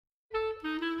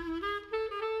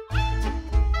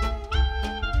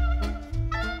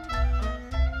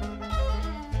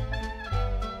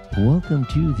Welcome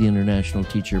to the International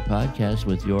Teacher Podcast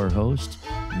with your host,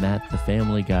 Matt the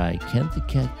Family Guy, Kent the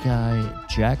Cat Guy,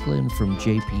 Jacqueline from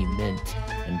JP Mint,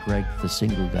 and Greg the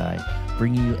Single Guy,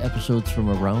 bringing you episodes from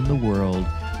around the world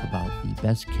about the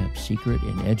best kept secret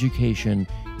in education.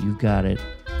 You've got it,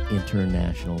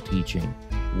 international teaching.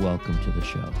 Welcome to the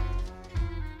show.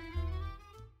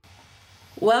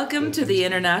 Welcome to the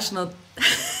International...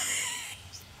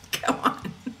 Come on.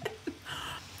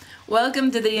 Welcome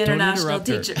to the International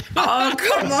Teacher... Oh,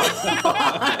 come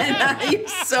on. You're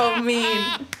so mean.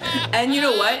 And you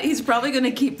know what? He's probably going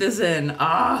to keep this in.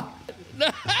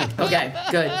 Okay,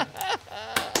 good.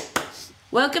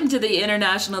 Welcome to the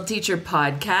International Teacher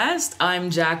Podcast. I'm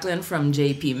Jacqueline from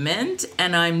JP Mint,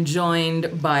 and I'm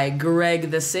joined by Greg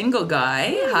the Single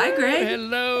Guy. Hi, Greg.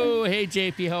 Hello. Hey,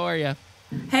 JP. How are you?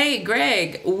 Hey,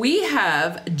 Greg. We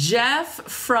have Jeff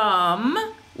from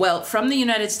the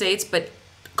United States, but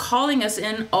calling us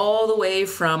in all the way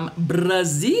from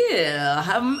Brazil.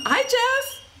 Hi,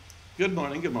 Jeff. Good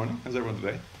morning. How's everyone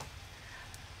today?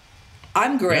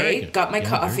 I'm great. Got my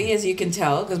coffee, as you can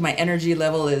tell, because my energy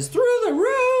level is through the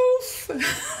roof.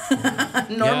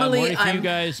 Normally, morning for you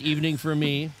guys, evening for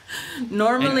me.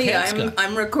 Normally,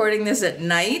 I'm recording this at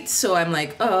night, so I'm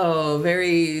like, but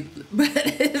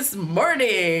it's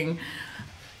morning.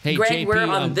 Hey, Greg, JP, we're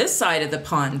on this side of the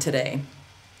pond today.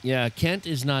 Yeah, Kent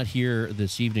is not here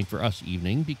this evening for us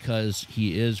evening because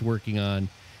he is working on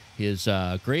his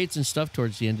grades and stuff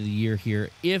towards the end of the year here.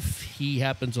 If he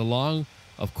happens along,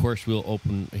 of course, we'll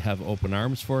have open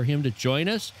arms for him to join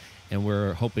us, and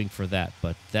we're hoping for that.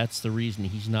 But that's the reason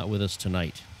he's not with us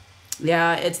tonight.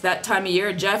 Yeah, it's that time of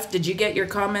year. Jeff, did you get your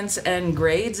comments and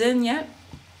grades in yet?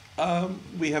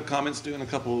 We have comments due in a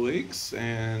couple of weeks,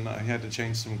 and I had to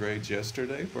change some grades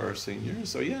yesterday for our seniors.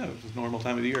 So yeah, it was a normal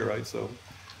time of the year, right? So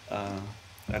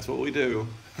that's what we do.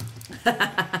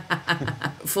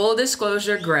 Full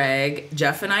disclosure, Greg,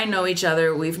 Jeff and I know each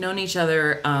other. We've known each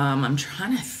other, I'm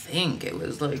trying to think. It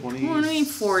was like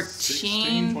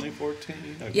 2014. 2014?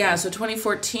 Okay. Yeah, so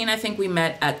 2014, I think we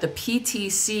met at the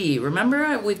PTC.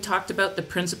 Remember, we've talked about the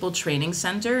Principal Training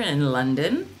Center in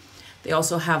London. They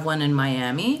also have one in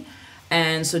Miami.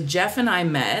 And so Jeff and I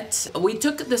met. We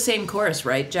took the same course,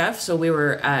 right, Jeff? So we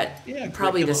were at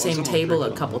probably the same table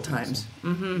a couple times.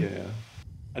 Mm-hmm. Yeah.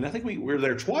 And I think we were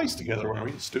there twice together, weren't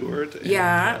we? Stuart.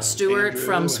 And, Stuart Andrew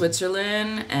from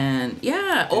Switzerland. And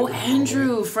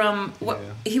Andrew from,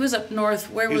 he was up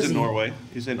north. Where was he? He was in Norway.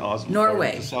 He's in Oslo.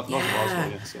 Norway. North of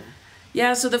Oslo,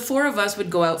 Yeah, so the four of us would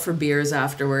go out for beers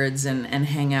afterwards and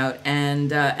hang out. And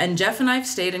Jeff and I have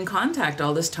stayed in contact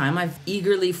all this time. I've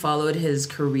eagerly followed his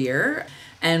career.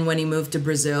 And when he moved to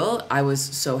Brazil, I was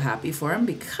so happy for him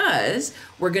because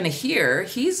we're going to hear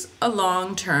he's a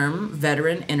long-term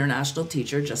veteran international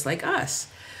teacher just like us.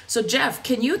 So Jeff,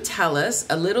 can you tell us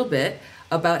a little bit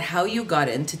about how you got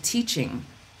into teaching?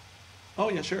 Oh,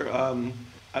 yeah, sure. I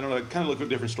don't know, I kind of look at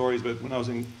different stories, but when I was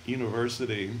in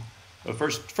university,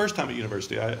 first time at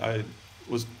university, I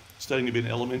was studying to be an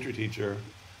elementary teacher,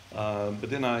 but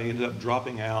then I ended up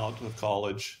dropping out of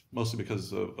college, mostly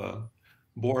because of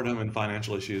boredom and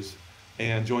financial issues,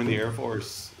 and joined the Air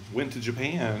Force, went to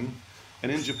Japan, and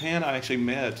in Japan I actually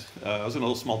met, I was in a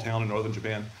little small town in northern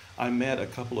Japan, I met a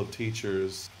couple of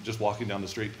teachers just walking down the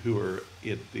street who were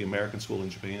at the American school in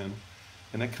Japan,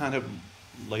 and that kind of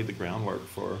laid the groundwork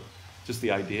for just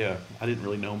the idea. I didn't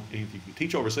really know anything you could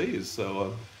teach overseas,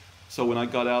 so when I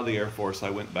got out of the Air Force, I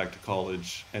went back to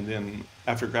college, and then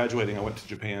after graduating, I went to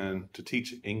Japan to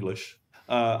teach English.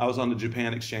 I was on the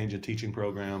Japan Exchange and Teaching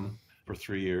Program for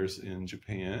 3 years in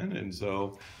Japan, and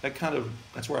so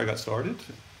that's where I got started.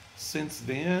 Since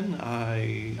then,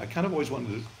 I kind of always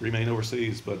wanted to remain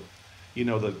overseas, but you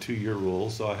know the 2-year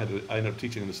rule, so I ended up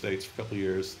teaching in the States for a couple of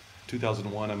years.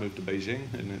 2001, I moved to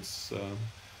Beijing, and it's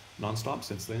nonstop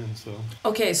since then. So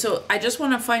okay, so I just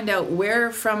want to find out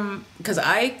where from, because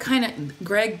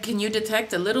Greg, can you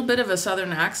detect a little bit of a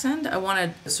southern accent? I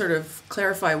want to sort of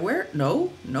clarify where.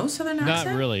 No southern accent.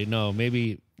 Not really. No,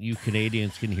 maybe you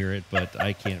Canadians can hear it, but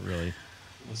I can't really.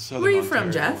 Where are you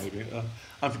from, Jeff?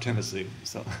 I'm from Tennessee.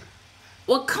 So.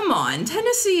 Well, come on,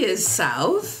 Tennessee is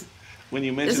south. When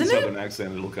you mention southern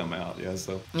accent, it'll come out. Yeah.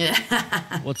 So. Yeah.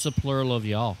 What's the plural of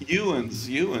y'all?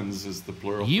 Ewans is the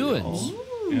plural. Ewans.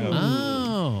 Yeah.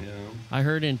 Oh. Yeah. I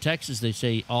heard in Texas they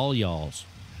say all y'alls.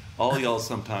 All y'all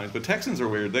sometimes, but Texans are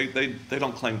weird. They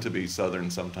don't claim to be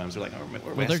Southern sometimes. They're like,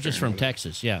 we're they're just from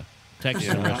Texas, yeah. Texas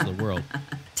and the rest of the world.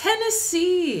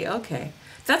 Tennessee, okay.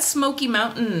 That's Smoky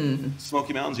Mountain.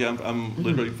 Smoky Mountains, yeah. I'm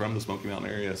literally from the Smoky Mountain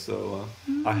area, so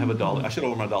I have a Dolly. I should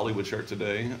have worn my Dollywood shirt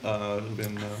today. It would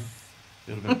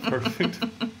have been perfect.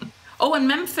 Oh, and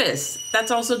Memphis. That's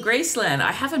also Graceland.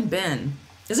 I haven't been.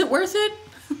 Is it worth it?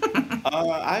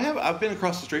 I've been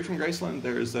across the street from Graceland.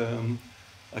 There's a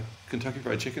Kentucky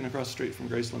Fried Chicken across the street from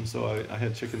Graceland, so I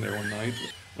had chicken there one night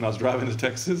when I was driving to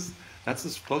Texas. That's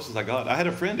as close as I got. I had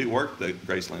a friend who worked at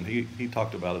Graceland. He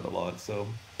talked about it a lot. So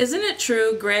isn't it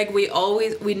true, Greg? We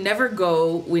never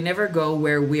go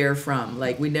where we're from.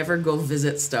 Like, we never go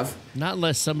visit stuff. Not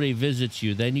unless somebody visits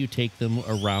you, then you take them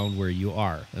around where you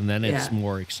are, and then it's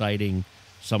more exciting.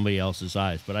 Somebody else's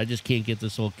eyes, but I just can't get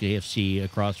this whole KFC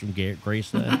across from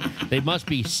Graceland. They must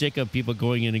be sick of people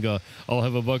going in and go, "I'll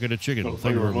have a bucket of chicken." There's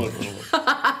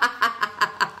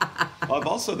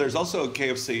also a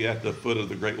KFC at the foot of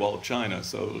the Great Wall of China.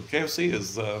 So KFC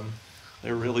is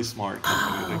they're really smart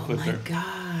company. Oh my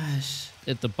gosh!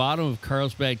 At the bottom of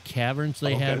Carlsbad Caverns,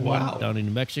 they had one down in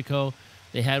New Mexico.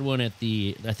 They had one at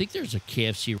I think there's a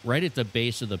KFC right at the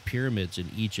base of the pyramids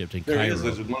in Egypt and Cairo,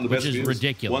 which is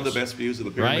ridiculous. One of the best views of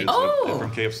the pyramids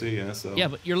from KFC, yeah. So. Yeah,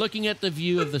 but you're looking at the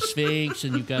view of the Sphinx,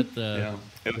 and you've got the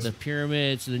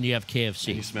pyramids, and then you have KFC.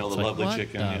 And you smell the lovely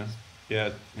chicken, yeah,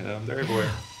 they're everywhere.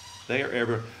 They are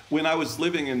everywhere. When I was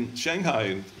living in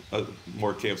Shanghai,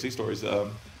 more KFC stories,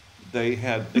 they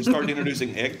started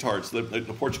introducing egg tarts, the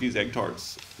Portuguese egg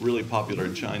tarts, really popular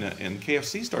in China, and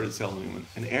KFC started selling them,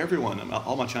 and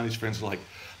all my Chinese friends were like,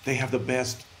 they have the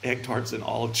best egg tarts in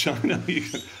all of China.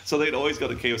 So they'd always go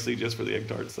to KFC just for the egg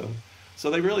tarts. So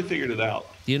they really figured it out.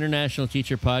 The International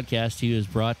Teacher Podcast is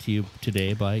brought to you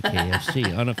today by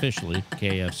KFC, unofficially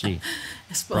KFC.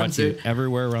 Sponsored. Brought to you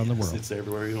everywhere around the world. It's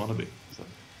everywhere you want to be. So.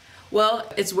 Well,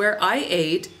 it's where I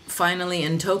ate finally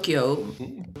in Tokyo.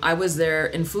 I was there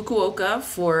in Fukuoka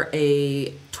for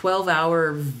a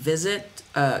 12-hour visa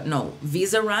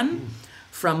run.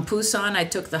 From Busan, I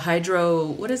took the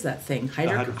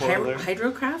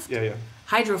hydrocraft? Yeah.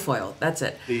 Hydrofoil, that's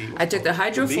it. I took the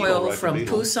hydrofoil from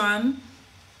Busan,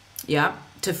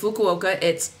 to Fukuoka.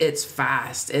 It's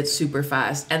fast. It's super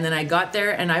fast. And then I got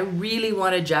there and I really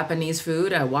wanted Japanese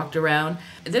food. I walked around.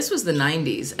 This was the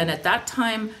 90s. And at that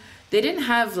time, they didn't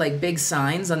have like big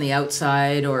signs on the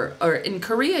outside or in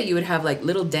Korea, you would have like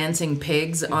little dancing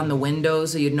pigs on the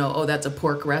windows so you'd know, oh, that's a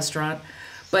pork restaurant.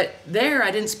 But there,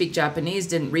 I didn't speak Japanese,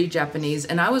 didn't read Japanese,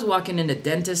 and I was walking into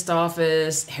dentist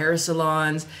office, hair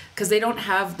salons, because they don't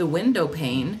have the window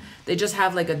pane. They just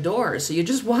have like a door. So you're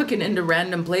just walking into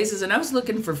random places, and I was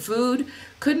looking for food,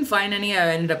 couldn't find any.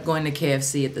 I ended up going to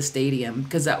KFC at the stadium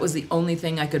because that was the only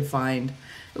thing I could find.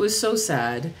 It was so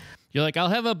sad. You're like, I'll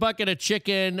have a bucket of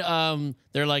chicken.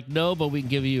 They're like, no, but we can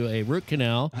give you a root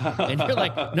canal. And you're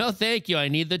like, no, thank you. I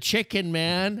need the chicken,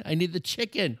 man. I need the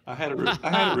chicken. I had a root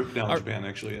canal in Japan,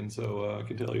 actually, and so I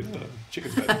can tell you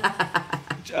chicken's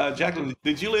better. Jacqueline,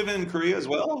 did you live in Korea as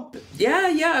well?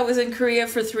 Yeah. I was in Korea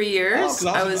for 3 years.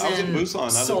 I was in Busan.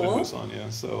 Seoul. I lived in Busan, yeah.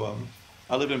 So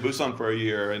I lived in Busan for a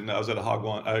year, and I was at a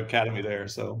Hagwon academy there.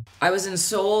 So I was in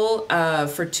Seoul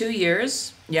for 2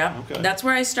 years. Yeah, okay. That's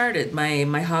where I started my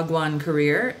Hagwon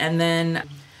career. And then,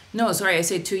 I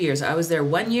say 2 years. I was there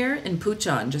 1 year in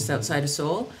Pucheon, just outside of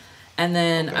Seoul. And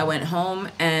then I went home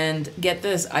and get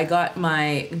this, I got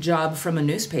my job from a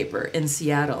newspaper in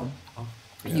Seattle.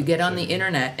 You get on the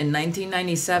internet in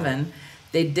 1997.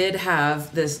 They did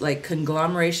have this like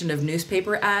conglomeration of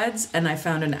newspaper ads, and I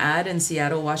found an ad in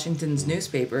Seattle, Washington's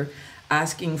newspaper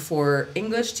asking for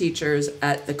English teachers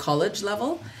at the college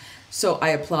level. So I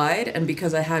applied, and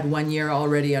because I had 1 year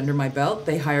already under my belt,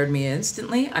 they hired me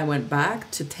instantly. I went back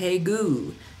to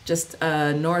Daegu, just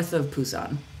north of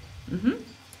Busan.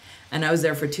 And I was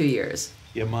there for 2 years.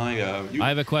 Yeah, I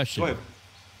have a question. Go ahead,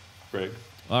 Greg.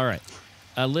 All right.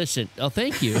 Listen. Oh,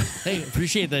 thank you. Hey,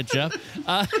 appreciate that, Jeff.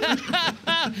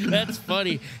 That's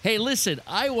funny. Hey, listen,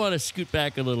 I want to scoot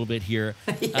back a little bit here.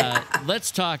 Let's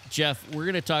talk, Jeff. We're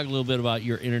going to talk a little bit about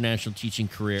your international teaching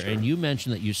career. Sure. And you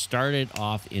mentioned that you started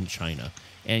off in China.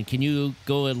 And can you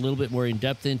go a little bit more in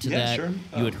depth into that? Sure.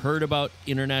 You had heard about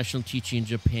international teaching in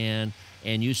Japan.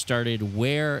 And you started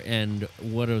where and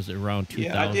what was it, around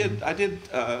 2000? Yeah, I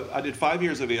did 5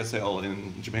 years of ESL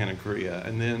in Japan and Korea,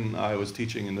 and then I was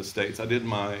teaching in the States. I did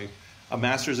a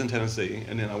master's in Tennessee,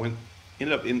 and then I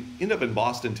ended up in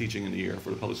Boston teaching in a year for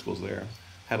the public schools there.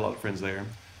 Had a lot of friends there.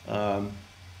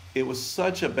 It was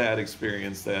such a bad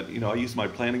experience that I used my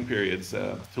planning periods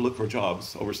to look for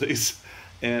jobs overseas.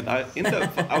 And I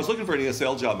was looking for an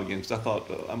ESL job again because I thought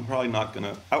I'm probably not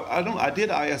gonna. I did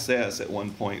ISS at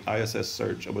one point, ISS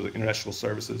search. I was at International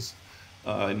Services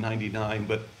in '99,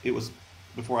 but it was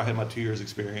before I had my 2 years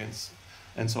experience,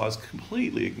 and so I was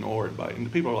completely ignored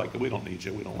and people are like, we don't need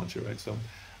you, we don't want you, right? So,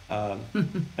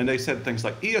 and they said things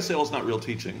like ESL is not real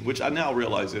teaching, which I now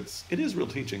realize it is real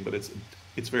teaching, but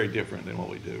it's very different than what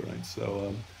we do, right?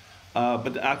 So.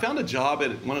 But I found a job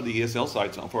at one of the ESL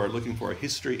sites for looking for a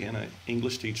history and an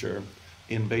English teacher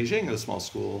in Beijing at a small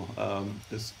school.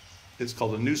 It's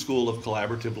called the New School of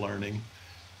Collaborative Learning,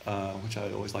 which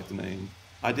I always like the name.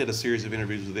 I did a series of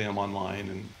interviews with them online,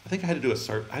 and I think I had to do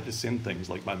I had to send things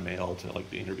like by mail to like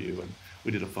the interview, and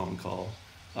we did a phone call.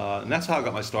 And that's how I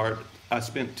got my start. I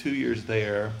spent 2 years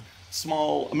there.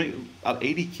 Small, about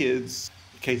 80 kids,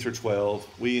 K through 12.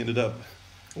 We ended up,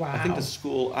 Wow. I think the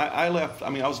school, I left, I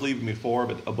was leaving before,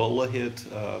 but Ebola hit.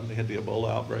 They had the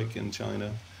Ebola outbreak in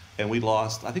China. And I think we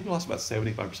lost about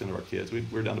 75% of our kids. We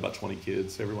were down to about 20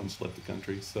 kids. Everyone's left the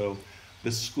country. So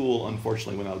this school,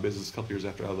 unfortunately, went out of business a couple years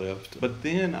after I left. But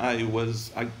then I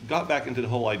got back into the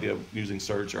whole idea of using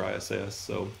Search or ISS.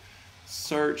 So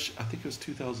Search, I think it was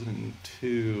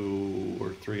 2002 or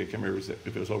 3, I can't remember if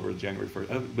it was over January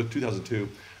 1st, but 2002,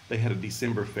 they had a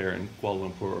December fair in Kuala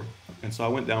Lumpur. And so I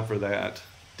went down for that.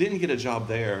 Didn't get a job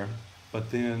there, but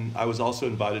then I was also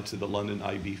invited to the London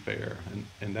IB fair.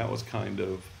 And that was kind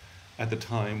of at the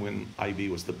time when IB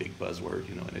was the big buzzword,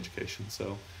 in education.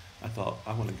 So I thought,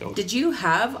 I want to go. Did you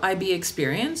have IB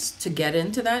experience to get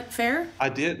into that fair? I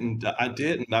didn't.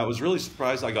 I was really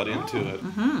surprised I got into it.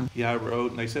 Mm-hmm. Yeah, I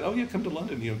wrote, and they said, "Oh, yeah, come to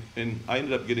London." And I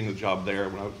ended up getting the job there.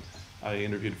 When I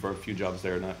interviewed for a few jobs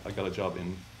there, and I got a job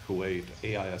in Kuwait,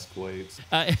 AIS Kuwait.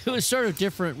 It was sort of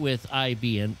different with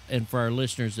IB, and for our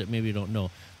listeners that maybe don't know,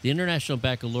 the International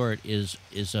Baccalaureate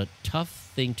is a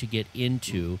tough thing to get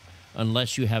into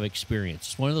unless you have experience.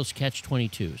 It's one of those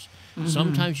catch-22s. Mm-hmm.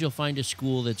 Sometimes you'll find a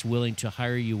school that's willing to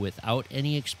hire you without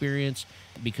any experience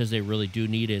because they really do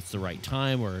need it. It's the right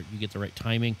time, or you get the right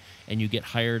timing, and you get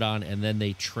hired on, and then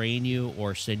they train you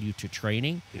or send you to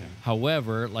training. Yeah.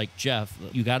 However, like Jeff,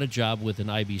 you got a job with an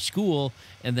IB school,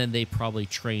 and then they probably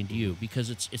trained you, because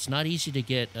it's not easy to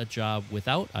get a job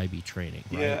without IB training,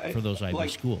 right? Yeah, for those IB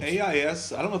schools.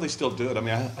 AIS, I don't know if they still do it.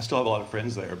 I still have a lot of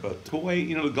friends there, but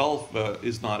Kuwait, the Gulf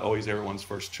is not always everyone's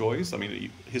first choice.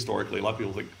 Historically, a lot of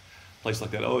people think a place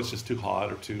like that, oh, it's just too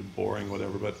hot or too boring,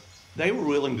 whatever, but they were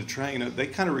willing to train. They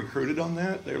kind of recruited on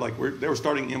that. They're like, they were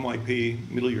starting MYP,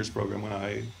 middle years program,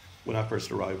 when I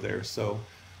first arrived there. So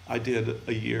I did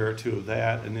a year or two of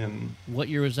that, and then... What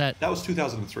year was that? That was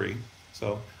 2003.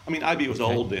 So, IB was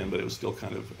old then, but it was still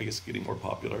kind of, I guess, getting more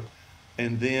popular.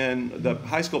 And then the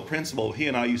high school principal, he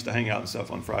and I used to hang out and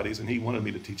stuff on Fridays, and he wanted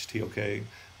me to teach TOK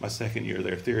my second year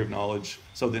there, Theory of Knowledge.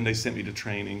 So then they sent me to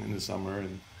training in the summer,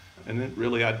 and then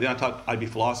really, I taught IB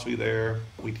philosophy there.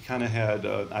 We kind of had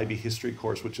an IB history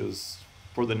course, which is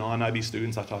for the non-IB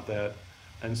students. I taught that.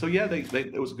 And so, yeah,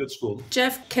 it was a good school.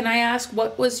 Jeff, can I ask,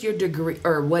 what was your degree,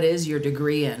 or what is your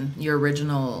degree in, your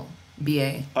original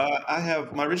BA?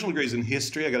 My original degree is in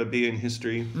history. I got a BA in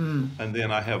history, and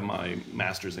then I have my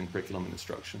master's in curriculum and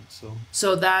instruction.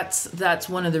 So that's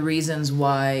one of the reasons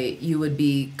why you would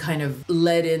be kind of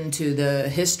led into the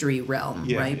history realm,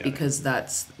 right? Yeah. Because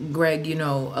that's, Greg,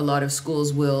 a lot of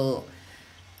schools will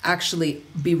actually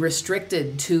be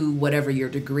restricted to whatever your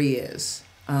degree is.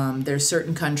 There's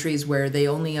certain countries where they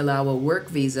only allow a work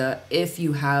visa if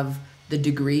you have the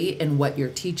degree in what you're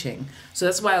teaching. So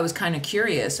that's why I was kind of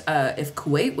curious if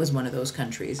Kuwait was one of those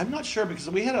countries. I'm not sure, because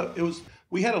we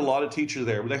had a lot of teachers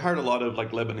there. They hired a lot of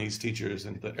like Lebanese teachers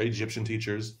and Egyptian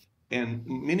teachers, and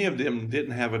many of them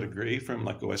didn't have a degree from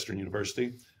like a Western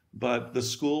university, but the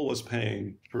school was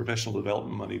paying professional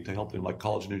development money to help them, like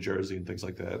College of New Jersey and things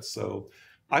like that. So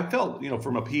I felt,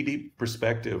 from a PD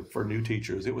perspective for new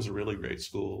teachers, it was a really great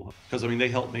school, because they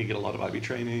helped me get a lot of IB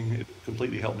training. It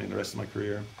completely helped me in the rest of my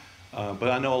career. But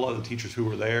I know a lot of the teachers who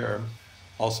were there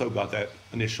also got that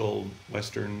initial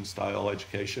Western style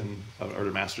education or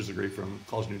a master's degree from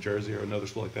College of New Jersey or another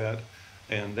school like that.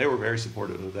 And they were very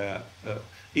supportive of that.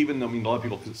 Even though, a lot of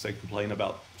people complain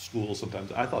about schools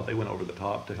sometimes, I thought they went over the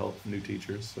top to help new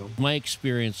teachers. So my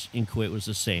experience in Kuwait was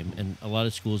the same. And a lot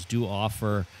of schools do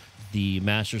offer the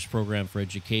master's program for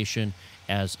education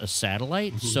as a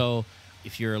satellite. Mm-hmm. So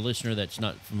if you're a listener that's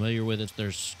not familiar with it,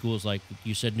 there's schools like,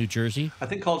 you said, New Jersey? I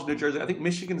think College of New Jersey. I think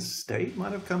Michigan State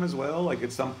might have come as well. I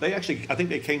think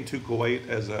they came to Kuwait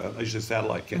as a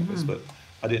satellite campus, but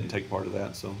I didn't take part of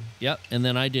that. So. Yep. And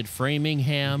then I did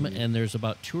Framingham, and there's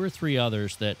about 2 or 3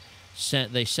 others that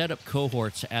they set up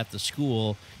cohorts at the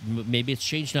school. Maybe it's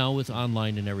changed now with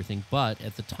online and everything, but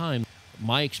at the time,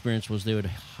 my experience was they would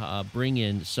bring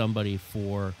in somebody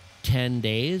for 10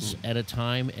 days at a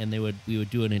time, and we would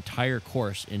do an entire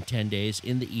course in 10 days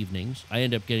in the evenings. I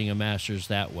ended up getting a master's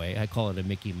that way. I call it a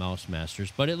Mickey Mouse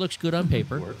master's, but it looks good on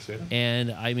paper. Works, yeah.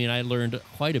 And I learned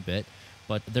quite a bit,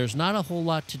 but there's not a whole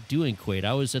lot to do in Kuwait.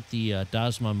 I was at the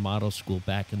Dasman Model School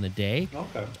back in the day.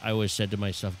 Okay. I always said to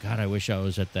myself, God, I wish I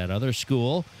was at that other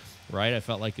school. right? I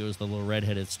felt like it was the little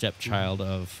redheaded stepchild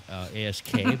of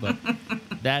ASK, but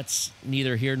that's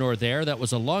neither here nor there. That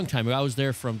was a long time ago. I was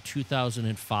there from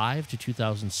 2005 to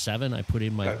 2007. I put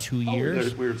in my 2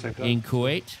 years in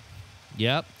Kuwait.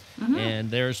 Yep. And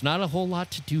there's not a whole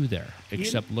lot to do there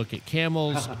except look at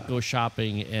camels, go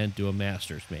shopping, and do a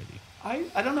master's maybe. I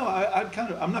don't know.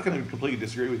 I'm not going to completely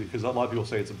disagree with you because a lot of people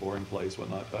say it's a boring place,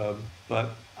 whatnot. But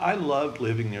I loved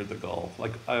living near the Gulf.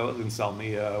 Like I was in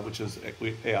Salmiya, which is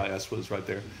AIS was right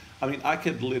there. I mean, I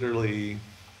could literally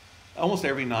almost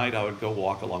every night I would go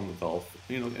walk along the Gulf.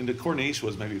 And the Corniche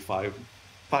was maybe 5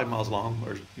 miles long,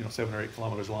 or 7 or 8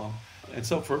 kilometers long. And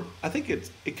so I think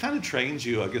it kind of trains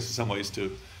you, I guess, in some ways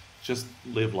to just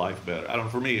live life better. I don't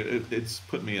know. For me, it's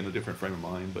put me in a different frame of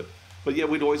mind. But yeah,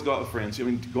 we'd always go out with friends. I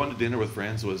mean, going to dinner with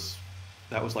friends was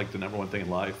like the number one thing in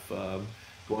life.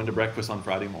 Going to breakfast on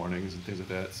Friday mornings and things like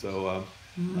that. So,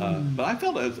 but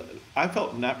I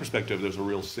felt in that perspective, there's a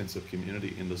real sense of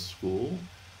community in the school.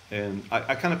 And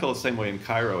I kind of felt the same way in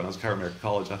Cairo, and I was at Cairo American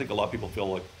College. I think a lot of people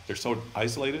feel like they're so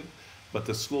isolated, but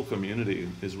the school community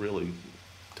is really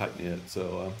tight-knit.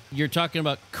 So you're talking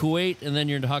about Kuwait, and then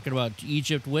you're talking about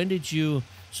Egypt.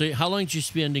 So how long did you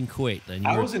spend in Kuwait then?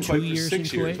 I was in Kuwait for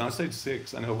 6 years. I stayed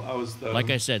 6. I know I was like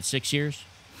I said, 6 years?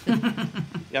 Yeah,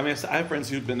 I mean, I have friends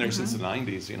who've been there since the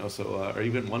 90s, or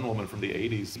even one woman from the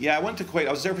 80s. Yeah, I went to Kuwait.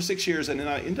 I was there for 6 years, and then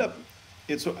I ended up,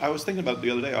 I was thinking about it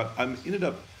the other day. I ended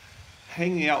up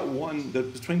hanging out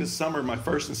between the summer, my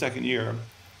first and second year.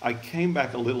 I came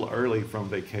back a little early from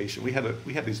vacation. We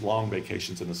had these long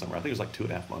vacations in the summer. I think it was like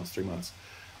 2.5 months, 3 months,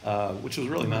 which was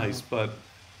really nice. But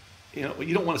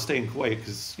you don't want to stay in Kuwait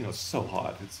because it's so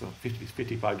hot. It's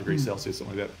 55 degrees Celsius,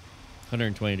 something like that.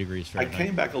 120 degrees Fahrenheit. I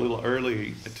came back a little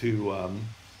early to.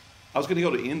 I was going to go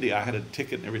to India. I had a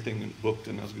ticket and everything booked,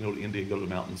 and I was going to go to India and go to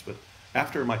the mountains. But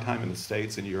after my time in the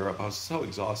States and Europe, I was so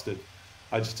exhausted.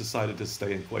 I just decided to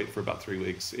stay in Kuwait for about 3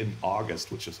 weeks in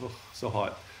August, which is so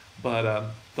hot. But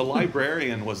the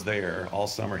librarian was there all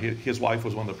summer. His wife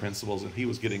was one of the principals, and he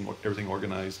was getting everything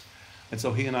organized. And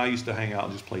so he and I used to hang out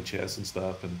and just play chess and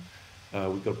stuff,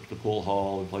 and we'd go to the pool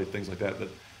hall and play things like that. But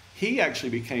he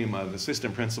actually became an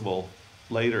assistant principal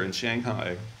later in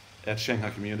Shanghai at Shanghai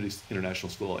Community International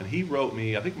School. And he wrote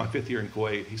me, I think my 5th year in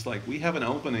Kuwait, he's like, we have an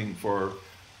opening for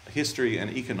history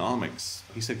and economics.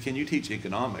 He said, can you teach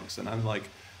economics? And I'm like,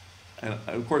 and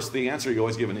of course, the answer you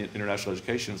always give in international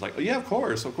education is like, oh yeah, of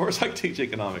course I can teach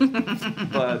economics.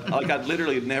 But like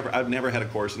I've never had a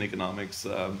course in economics.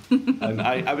 And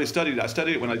I studied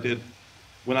it when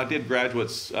I did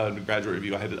graduate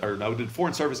review. I did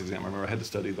foreign service exam. I remember I had to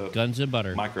study the guns and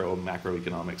butter, micro and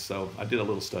macroeconomics. So I did a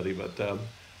little study, but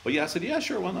yeah, I said, yeah,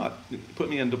 sure, why not? Put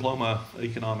me in diploma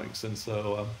economics, and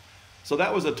so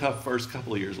that was a tough first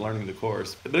couple of years learning the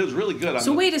course, but it was really good.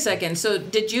 So wait a second. So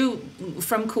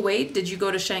from Kuwait, did you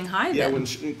go to Shanghai then? Yeah, in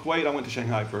Kuwait, I went to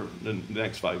Shanghai for the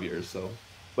next 5 years. So,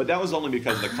 but that was only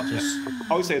because I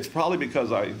always say it's probably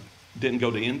because I didn't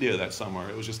go to India that summer.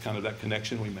 It was just kind of that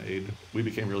connection we made. We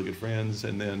became really good friends,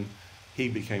 and then he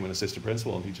became an assistant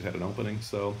principal, and he just had an opening.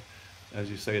 So, as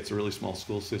you say, it's a really small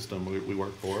school system we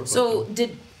work for. So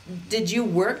did you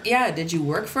work? Yeah, did you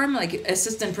work for him like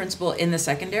assistant principal in the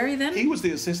secondary then? He was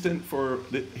the assistant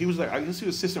he was like, I guess he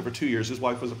was assistant for 2 years. His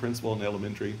wife was a principal in the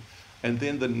elementary, and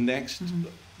then the next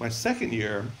my second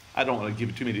year, I don't want to give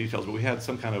you too many details, but we had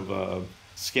some kind of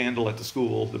scandal at the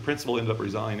school. The principal ended up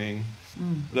resigning.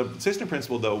 The assistant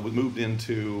principal though moved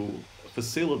into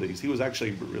facilities. He was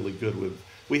actually really good with.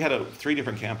 We had 3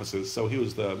 different campuses, so he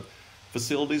was the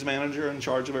facilities manager in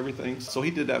charge of everything. So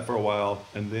he did that for a while,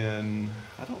 and then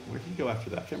where did he go after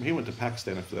that? I can't remember. He went to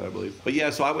Pakistan after that, I believe. But yeah,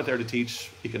 so I went there to teach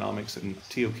economics and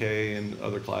TOK and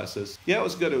other classes. Yeah, it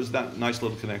was good. It was that nice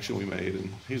little connection we made, and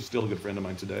he's still a good friend of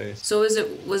mine today. So was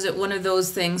it one of those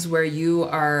things where you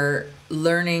are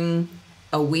learning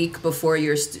a week before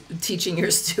you're teaching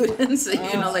your students? Okay,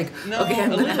 I'm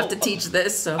going to have to teach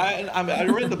this. So I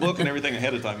read the book and everything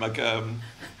ahead of time.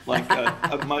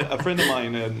 A friend of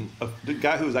mine, the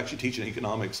guy who was actually teaching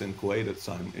economics in Kuwait at the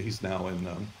time, he's now in,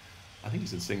 I think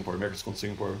he's in Singapore, American School in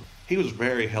Singapore. He was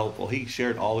very helpful. He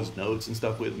shared all his notes and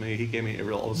stuff with me. He gave me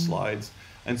all the slides.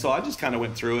 And so I just kind of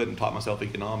went through it and taught myself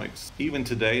economics. Even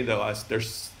today, though,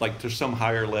 there's some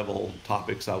higher level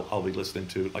topics I'll be listening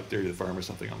to, like theory of the firm or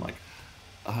something. I'm like,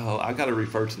 oh, I got to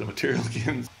refer to the material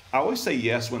again. I always say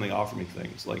yes when they offer me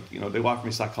things. Like, they offered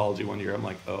me psychology one year. I'm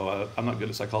like, oh, I'm not good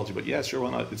at psychology, but yeah, sure,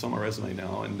 why not? It's on my resume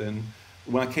now. And then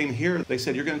when I came here, they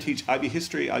said, you're going to teach IB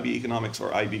history, IB economics,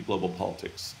 or IB global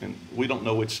politics. And we don't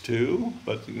know which two,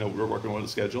 but, we're working on the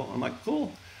schedule. I'm like,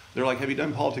 cool. They're like, have you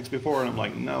done politics before? And I'm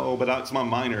like, no, but it's my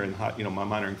minor in my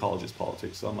minor in college is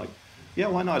politics. So I'm like, Yeah,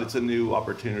 why not? It's a new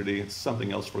opportunity. It's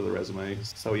something else for the resume.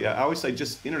 So yeah, I always say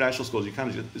just international schools, you kind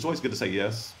of it's always good to say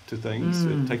yes to things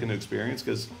and take a new experience,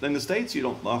 because in the States, you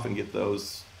don't often get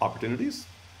those opportunities.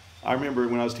 I remember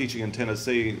when I was teaching in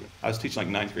Tennessee, I was teaching like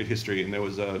ninth grade history, and there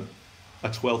was a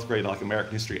 12th grade like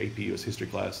American history AP US history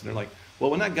class. And they're like,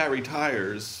 well, when that guy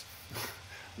retires,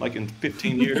 like in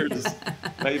 15 years,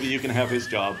 maybe you can have his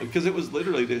job. Because it was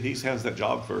literally that he has that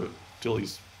job for till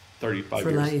he's 35 For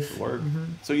years life. to work.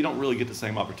 So you don't really get the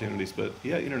same opportunities. But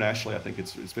yeah, internationally, I think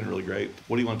it's been really great.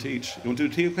 What do you want to teach? You want to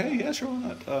do TOK? Yeah, sure,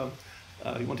 why not?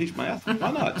 You want to teach math?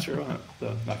 Why not? Sure, why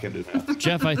not? I can't do math.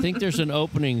 Jeff, I think there's an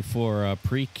opening for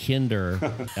pre-kinder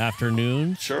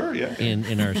afternoons. Sure, yeah.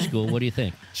 In our school. What do you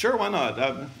think? Sure, why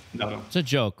not? No. It's a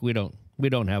joke. We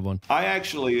don't have one. I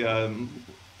actually,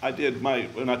 I did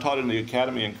when I taught in the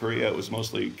academy in Korea, it was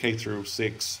mostly K through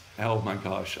 6. Oh my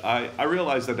gosh. I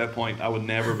realized at that point I would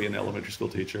never be an elementary school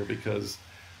teacher because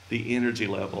the energy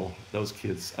level, those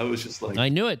kids, I was just like... I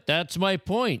knew it. That's my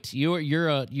point. You're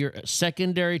a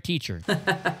secondary teacher.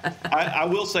 I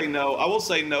will say no. I will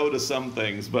say no to some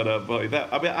things, but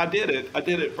I did it. I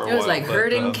did it for a while. It was like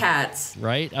herding cats.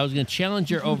 Right? I was going to challenge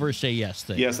your over say yes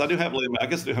thing. Yes, I do have limit. I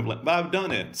guess I do have limit, but I've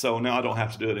done it, so now I don't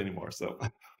have to do it anymore. So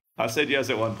I said yes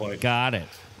at one point. Got it.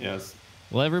 Yes.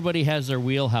 Well, everybody has their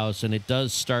wheelhouse, and it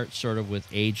does start sort of with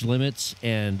age limits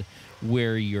and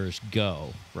where yours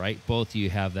go, right? Both of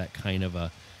you have that kind of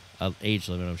a age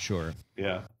limit, I'm sure.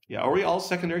 Yeah. Are we all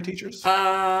secondary teachers?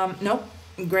 Nope.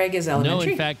 Greg is elementary.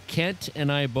 No, in fact, Kent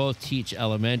and I both teach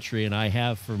elementary, and I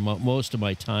have for most of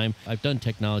my time. I've done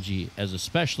technology as a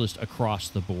specialist across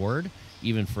the board,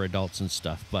 even for adults and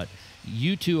stuff. But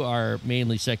you two are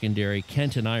mainly secondary.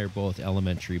 Kent and I are both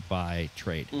elementary by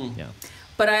trade. Yeah.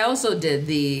 But I also did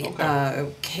the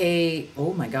K,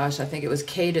 oh my gosh, I think it was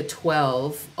K to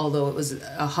 12, although it was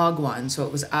a Hagwon, so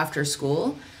it was after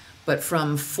school. But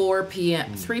from 3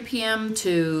 p.m.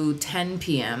 to 10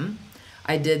 p.m.,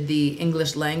 I did the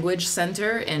English Language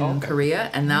Center in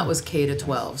Korea, and that was K to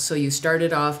 12. So you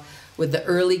started off with the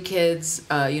early kids,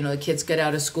 the kids get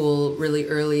out of school really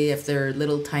early if they're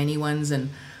little tiny ones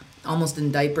and almost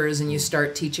in diapers, and you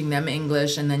start teaching them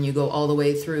English, and then you go all the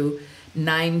way through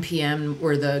 9 p.m.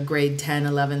 were the grade 10,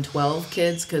 11, 12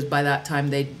 kids, because by that time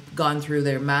they'd gone through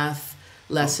their math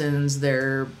lessons,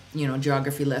 their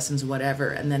geography lessons, whatever,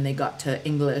 and then they got to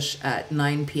English at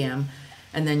 9 p.m.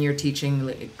 and then you're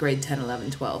teaching grade 10,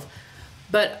 11, 12.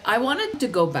 But I wanted to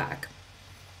go back.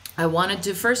 I wanted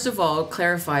to first of all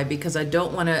clarify, because I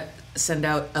don't want to send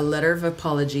out a letter of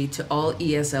apology to all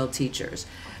ESL teachers,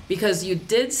 because you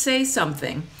did say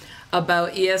something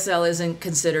about ESL isn't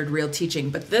considered real teaching.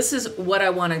 But this is what I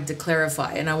wanted to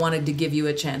clarify, and I wanted to give you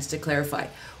a chance to clarify.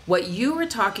 What you were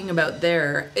talking about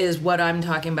there is what I'm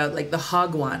talking about, like the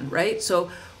Hagwon, right? So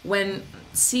when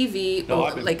CV,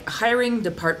 like hiring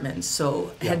departments,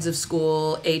 so heads of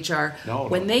school, HR,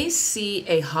 when they see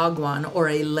a Hagwon or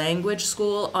a language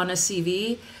school on a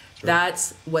CV,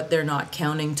 that's what they're not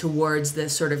counting towards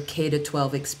this sort of K to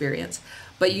 12 experience.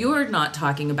 But you're not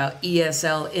talking about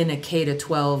ESL in a K to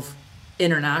 12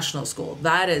 international school.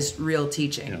 That is real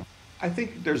teaching. I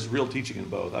think there's real teaching in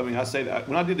both. I mean, I say that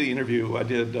when I did the interview, I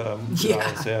did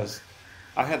ISS.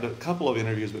 I had a couple of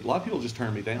interviews, but a lot of people just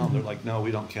turned me down. They're like, no,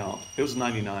 we don't count. It was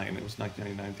 99. It was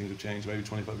 1999. Things have changed, maybe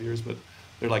 25 years, but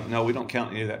they're like, no, we don't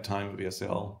count any of that time of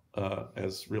ESL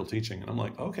as real teaching. And I'm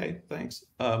like, okay, thanks.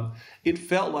 It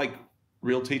felt like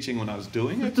real teaching when I was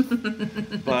doing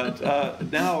it, but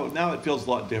now it feels a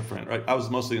lot different, right? I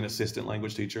was mostly an assistant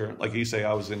language teacher. Like you say,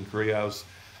 I was in Korea.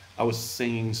 I was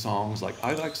singing songs like,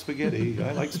 I like spaghetti,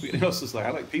 I like spaghetti. I was just like,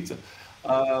 I like pizza,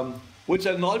 which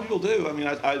a lot of people do. I mean,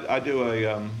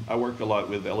 I work a lot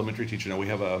with elementary teachers. Now we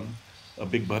have a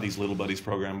big buddies, little buddies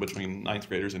program between ninth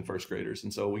graders and first graders.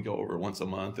 And so we go over once a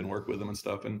month and work with them and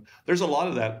stuff. And there's a lot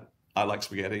of that. I like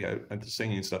spaghetti, and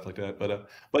singing and stuff like that.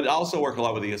 But I also work a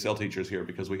lot with ESL teachers here,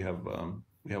 because we have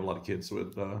a lot of kids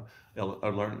with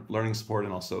learning support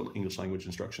and also English language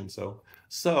instruction. So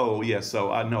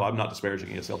I know I'm not disparaging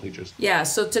ESL teachers. Yeah.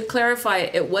 So to clarify,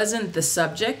 it wasn't the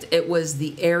subject; it was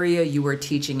the area you were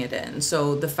teaching it in.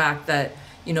 So the fact that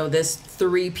this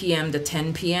 3 p.m. to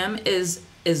 10 p.m.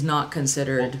 is not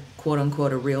considered quote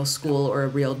unquote a real school or a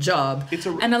real job.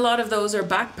 And a lot of those are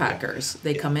backpackers.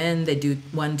 They come in, they do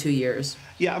 1-2 years.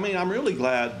 Yeah, I mean, I'm really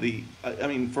glad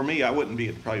for me, I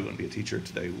probably wouldn't be a teacher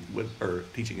today or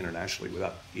teaching internationally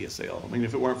without ESL. I mean,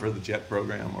 if it weren't for the JET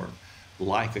program or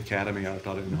like Academy, I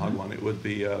taught it in Hagwon, it would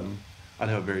be, I'd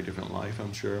have a very different life,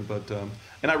 I'm sure. But,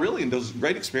 and I really, in those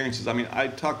great experiences, I mean, I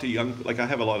talk to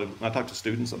I talk to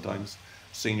students sometimes,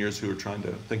 seniors who are trying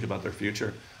to think about their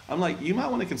future. I'm like, you might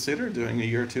want to consider doing a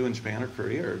year or two in Japan or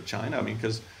Korea or China. I mean,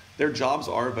 because their jobs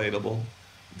are available.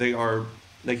 They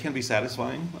can be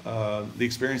satisfying. The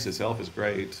experience itself is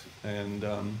great, and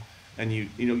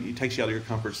it takes you out of your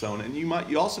comfort zone. And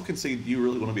you also can see you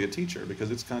really want to be a teacher,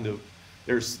 because it's kind of,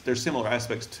 there's similar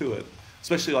aspects to it,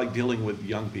 especially like dealing with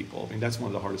young people. I mean, that's one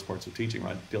of the hardest parts of teaching,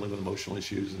 right? Dealing with emotional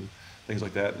issues and things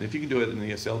like that. And if you can do it in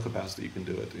the ESL capacity, you can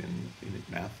do it in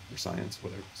math or science,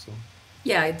 whatever. So.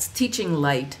 Yeah, it's teaching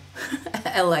light,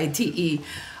 Lite.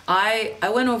 I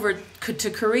went over to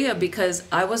Korea because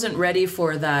I wasn't ready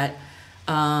for that,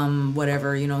 7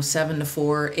 to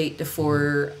 4, 8 to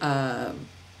 4,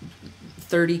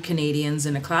 30 Canadians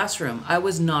in a classroom. I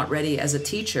was not ready as a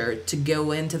teacher to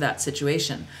go into that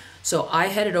situation. So I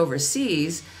headed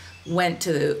overseas,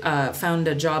 found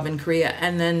a job in Korea,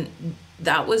 and then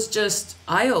that was just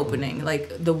eye-opening.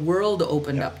 Like, the world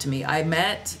opened up to me. I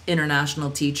met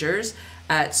international teachers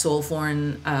at Seoul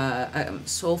Foreign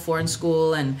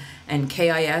School, and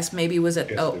KIS maybe was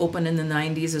open in the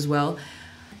 90s as well.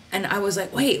 And I was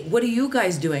like, wait, what are you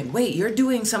guys doing? Wait, you're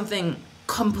doing something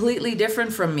completely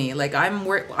different from me. Like, I'm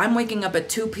waking up at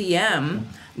 2 p.m.,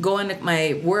 going to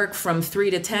my work from 3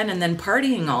 to 10, and then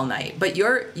partying all night. But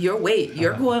you're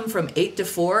going from 8 to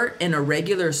 4 in a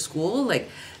regular school. Like,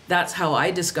 that's how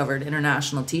I discovered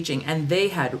international teaching. And they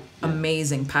had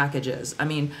amazing packages. I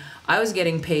mean, I was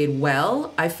getting paid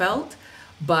well, I felt,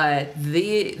 but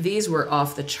these were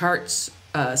off the charts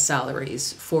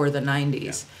salaries for the 90s.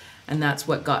 Yeah. And that's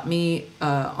what got me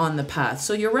on the path.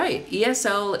 So you're right.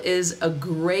 ESL is a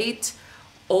great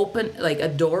a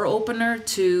door opener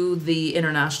to the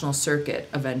international circuit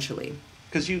eventually.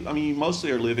 Because you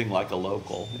mostly are living like a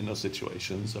local in those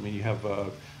situations. I mean, you have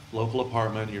a local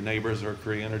apartment, your neighbors are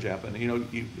Korean or Japanese,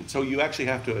 so you actually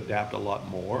have to adapt a lot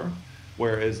more.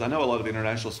 Whereas I know a lot of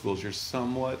international schools, you're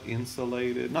somewhat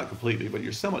insulated, not completely, but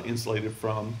you're somewhat insulated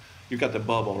from, you've got the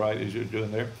bubble, right, as you're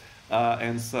doing there. I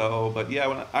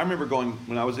remember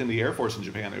when I was in the Air Force in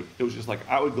Japan, it was just like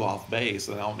I would go off base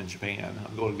and now I'm in Japan.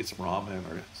 I'm going to get some ramen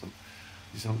or some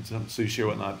sushi or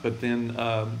whatnot. But then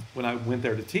when I went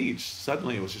there to teach,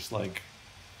 suddenly it was just like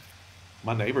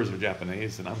my neighbors are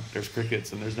Japanese and there's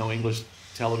crickets and there's no English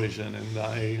television, and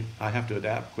I have to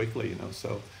adapt quickly,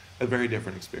 so a very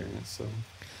different experience. So.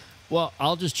 Well,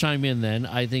 I'll just chime in then.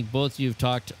 I think both of you have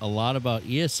talked a lot about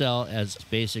ESL as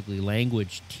basically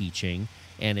language teaching,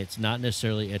 and it's not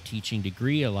necessarily a teaching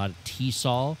degree. A lot of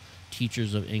TESOL,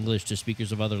 Teachers of English to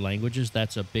Speakers of Other Languages,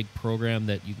 that's a big program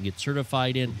that you can get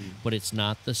certified in, but it's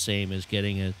not the same as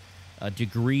getting a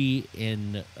degree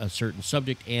in a certain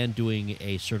subject and doing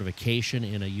a certification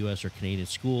in a U.S. or Canadian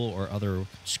school or other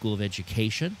school of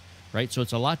education, right? So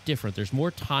it's a lot different. There's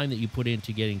more time that you put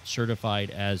into getting certified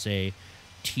as a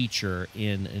teacher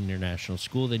in an international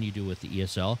school than you do with the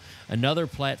ESL. Another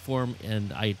platform,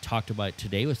 and I talked about it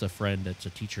today with a friend that's a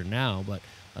teacher now, but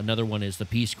another one is the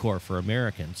Peace Corps for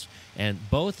Americans. And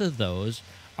both of those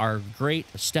are great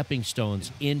stepping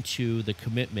stones into the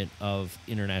commitment of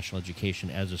international education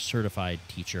as a certified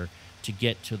teacher to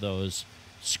get to those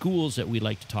schools that we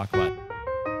like to talk about.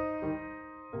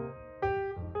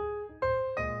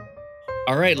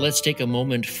 All right, let's take a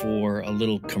moment for a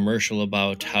little commercial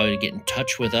about how to get in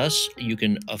touch with us. You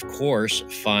can, of course,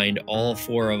 find all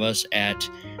four of us at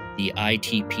the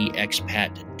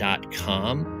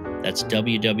itpexpat.com. That's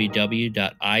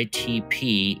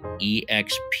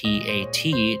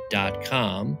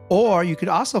www.itpexpat.com. Or you could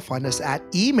also find us at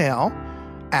email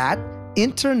at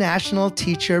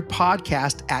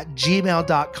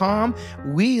internationalteacherpodcast@gmail.com.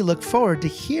 We look forward to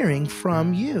hearing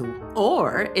from you.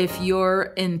 Or if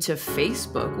you're into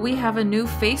Facebook, we have a new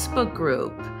Facebook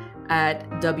group at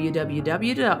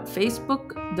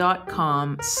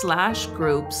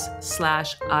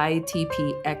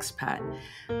www.facebook.com/groups/ITPexpat,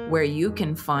 where you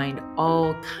can find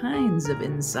all kinds of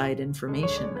inside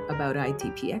information about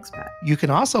ITP Expat. You can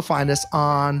also find us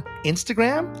on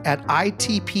Instagram at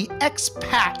ITP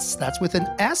Expats. That's with an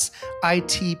S.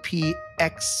 ITP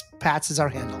Expats is our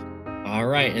handle. All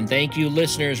right, and thank you,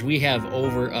 listeners. We have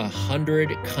over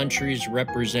 100 countries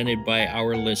represented by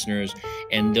our listeners,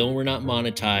 and though we're not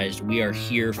monetized, we are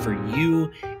here for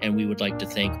you, and we would like to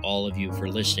thank all of you for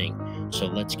listening. So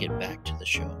let's get back to the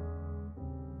show.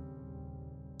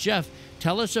 Jeff,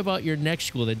 tell us about your next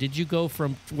school. Where did you go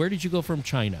from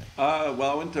China? Well,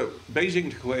 I went to Beijing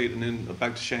to Kuwait and then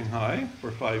back to Shanghai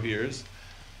for 5 years.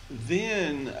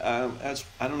 Then, I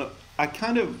know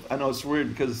it's weird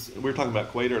because we were talking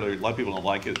about Kuwait earlier. A lot of people don't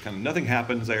like it. Nothing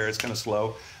happens there. It's kind of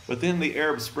slow. But then the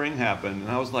Arab Spring happened,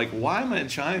 and I was like, why am I in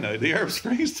China? The Arab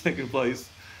Spring is taking place.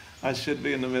 I should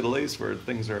be in the Middle East where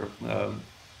things are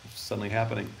suddenly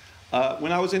happening.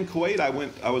 When I was in Kuwait,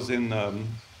 I was in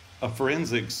a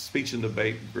forensics speech and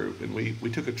debate group, and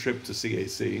we took a trip to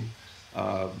CAC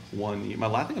one year.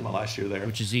 I think it was my last year there,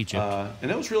 Which is Egypt.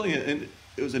 And it was really it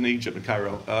was in Egypt, in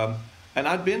Cairo. And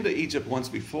I'd been to Egypt once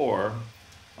before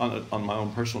on my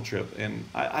own personal trip, and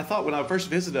I thought when I first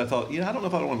visited, I thought, I don't know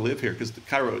if I want to live here, because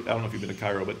Cairo. I don't know if you've been to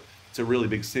Cairo, but it's a really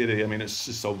big city. I mean, it's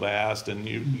just so vast,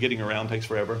 and getting around takes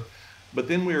forever. But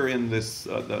then we were in this,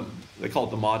 they call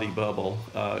it the Mahdi bubble.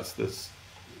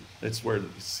 It's where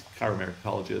Cairo American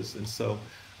College is. And so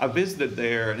I visited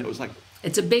there, and it was like...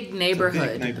 It's a big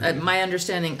neighborhood. My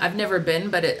understanding, I've never been,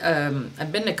 but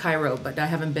I've been to Cairo, but I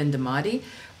haven't been to Mahdi.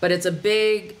 But it's a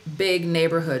big, big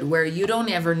neighborhood where you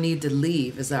don't ever need to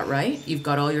leave. Is that right? You've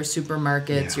got all your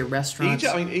supermarkets, your restaurants.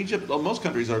 Egypt, most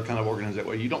countries are kind of organized that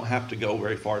way. You don't have to go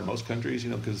very far in most countries,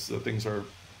 because the things are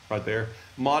right there.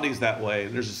 Mahdi's that way,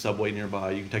 and there's a subway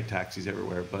nearby. You can take taxis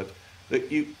everywhere. But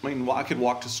I could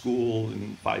walk to school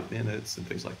in 5 minutes and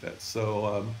things like that.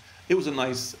 So it was a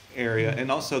nice area.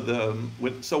 And also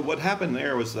so what happened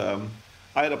there was I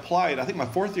had applied, I think my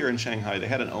 4th year in Shanghai, they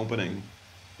had an opening.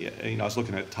 I was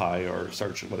looking at Thai or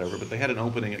search or whatever, but they had an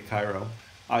opening at Cairo.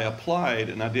 I applied,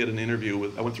 and I did an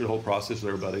interview I went through the whole process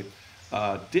with everybody.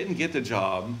 Didn't get the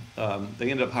job. They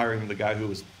ended up hiring the guy who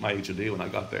was my HOD when I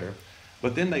got there.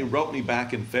 But then they wrote me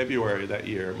back in February that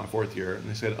year, my 4th year, and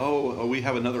they said, oh, we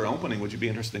have another opening. Would you be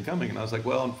interested in coming? And I was like,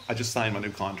 well, I just signed my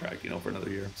new contract, for another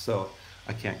year, so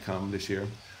I can't come this year.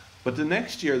 But the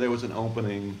next year there was an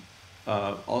opening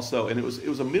also, and it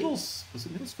was a middle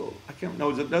school? I can't remember. No,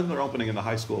 it was another opening in the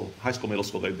high school, middle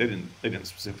school. They didn't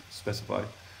specify.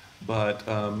 But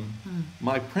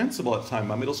my principal at the time,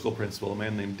 my middle school principal, a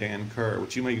man named Dan Kerr,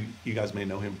 which you guys may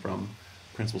know him from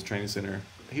Principal's Training Center.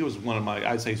 He was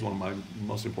I'd say he's one of my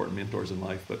most important mentors in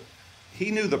life. But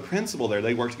he knew the principal there.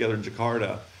 They worked together in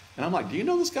Jakarta. And I'm like, do you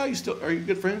know this guy? Are you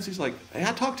good friends? He's like, hey,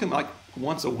 I talk to him like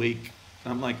once a week.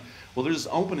 And I'm like, well, there's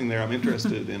this opening there. I'm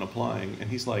interested in applying. And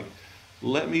he's like,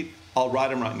 I'll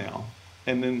write him right now.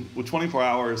 And then with 24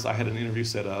 hours, I had an interview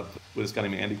set up with this guy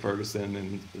named Andy Ferguson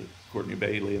and Courtney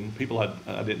Bailey and people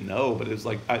I didn't know. But it was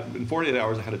like, in 48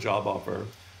 hours, I had a job offer.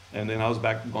 And then I was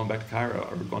going to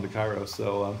Cairo.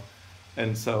 So,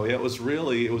 it was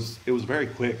very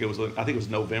quick. I think it was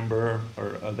November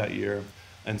or that year.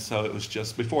 And so it was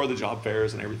just before the job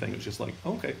fairs and everything. It was just like,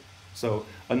 okay. So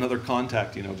another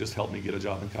contact, just helped me get a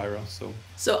job in Cairo.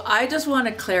 So I just want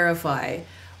to clarify,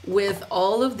 with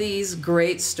all of these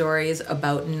great stories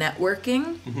about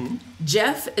networking,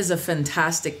 Jeff is a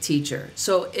fantastic teacher.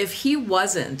 So if he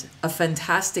wasn't a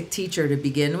fantastic teacher to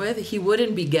begin with, he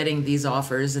wouldn't be getting these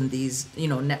offers and these,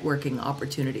 networking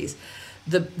opportunities.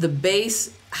 The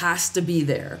base has to be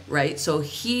there, right? So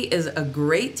he is a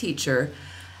great teacher.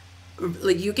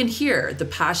 Like, you can hear the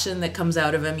passion that comes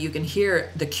out of him. You can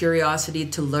hear the curiosity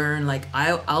to learn. Like,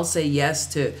 I'll say yes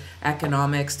to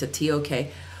economics, to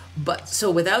TOK. But so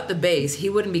without the base, he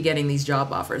wouldn't be getting these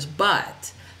job offers.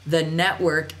 But the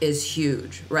network is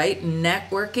huge, right?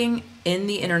 Networking in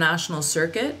the international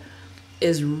circuit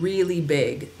is really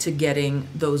big to getting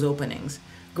those openings.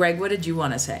 Greg, what did you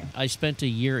want to say? I spent a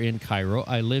year in Cairo.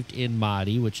 I lived in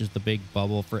Mahdi, which is the big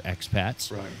bubble for expats,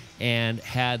 right, and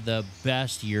had the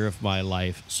best year of my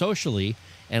life socially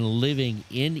and living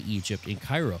in Egypt, in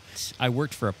Cairo. I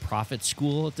worked for a private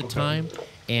school at the time,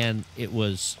 and it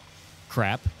was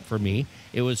crap for me.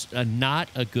 It was not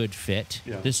a good fit.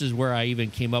 Yeah. This is where I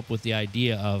even came up with the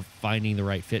idea of finding the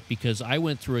right fit, because I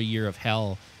went through a year of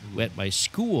hell at my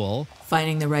school.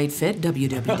 Finding the right fit,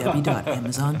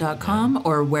 www.amazon.com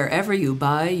or wherever you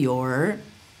buy your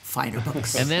finer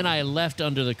books. And then I left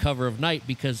under the cover of night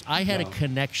because I had a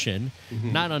connection,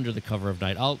 not under the cover of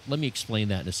night. Let me explain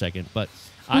that in a second. But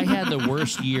I had the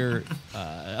worst year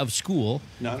of school.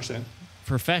 No, I understand.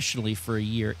 Professionally for a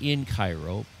year in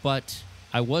Cairo, but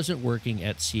I wasn't working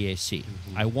at CAC.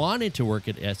 I wanted to work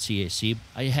at CAC.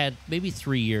 I had maybe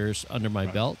 3 years under my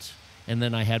belt, and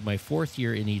then I had my 4th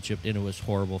year in Egypt, and it was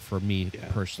horrible for me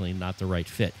personally, not the right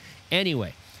fit.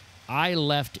 Anyway, I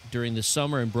left during the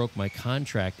summer and broke my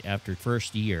contract after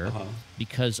first year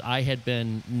because I had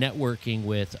been networking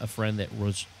with a friend that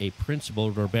was a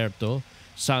principal, Roberto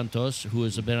Santos, who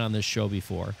has been on this show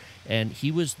before, and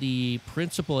he was the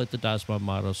principal at the Dasma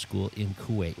Model School in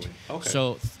Kuwait. Okay.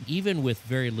 So even with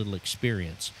very little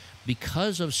experience,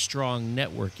 because of strong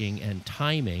networking and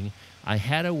timing, I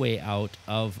had a way out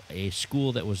of a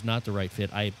school that was not the right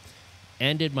fit. I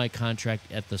ended my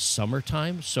contract at the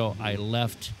summertime, so I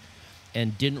left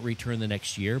and didn't return the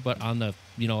next year. But on the,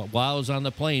 while I was on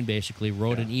the plane, basically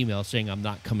wrote an email saying I'm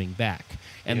not coming back.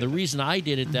 And the reason I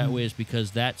did it that way is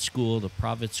because that school, the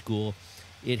private school,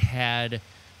 it had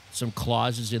some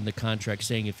clauses in the contract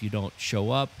saying if you don't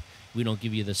show up, we don't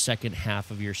give you the second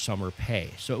half of your summer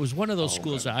pay. So it was one of those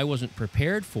schools that I wasn't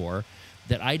prepared for,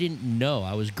 that I didn't know.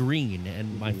 I was green,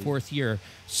 and my fourth year,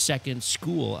 second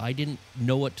school, I didn't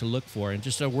know what to look for. And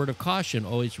just a word of caution,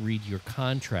 always read your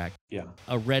contract. Yeah.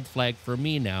 A red flag for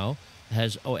me now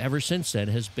ever since then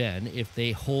has been, if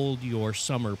they hold your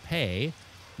summer pay,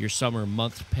 your summer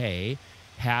month pay,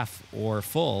 half or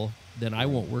full, then I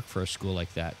won't work for a school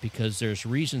like that, because there's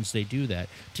reasons they do that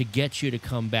to get you to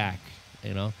come back,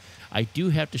 you know. I do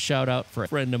have to shout out for a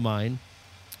friend of mine,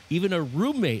 even a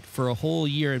roommate for a whole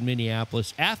year in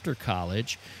Minneapolis after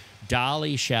college,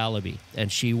 Dolly Shalaby,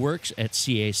 and she works at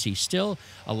CAC still.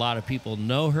 A lot of people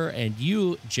know her, and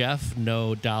you, Jeff,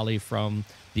 know Dolly from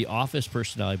the office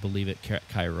personnel, I believe, at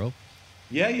Cairo.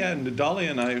 Yeah, and Dolly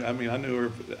and I mean, I knew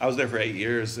her, I was there for 8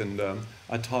 years, and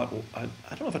I taught, I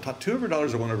don't know if I taught 2 of her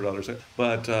daughters or 1 of her daughters,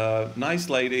 but nice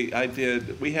lady.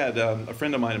 We had a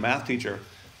friend of mine, a math teacher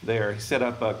there. He set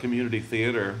up a community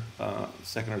theater,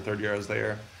 second or third year I was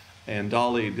there, and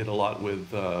Dolly did a lot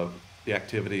with the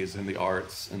activities and the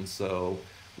arts, and so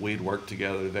we'd worked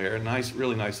together there. Nice,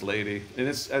 really nice lady. And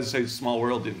it's, as I say, small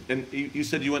world. And you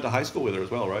said you went to high school with her as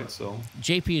well, right? So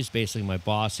JP is basically my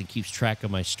boss and keeps track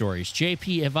of my stories.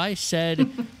 JP, have I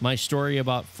said my story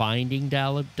about finding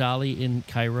Dolly in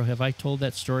Cairo? Have I told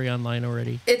that story online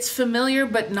already? It's familiar,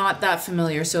 but not that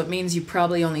familiar. So it means you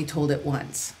probably only told it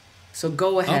once. So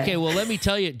go ahead. Okay, well, let me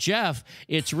tell you, Jeff,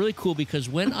 it's really cool because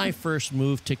when I first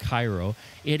moved to Cairo,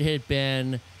 it had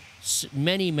been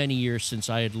many, many years since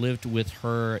I had lived with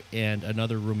her and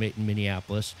another roommate in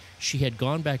Minneapolis. She had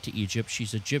gone back to Egypt.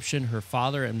 She's Egyptian. Her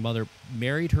father and mother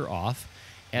married her off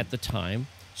at the time,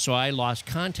 so I lost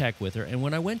contact with her. And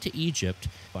when I went to Egypt,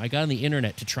 I got on the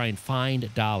internet to try and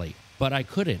find Dolly, but I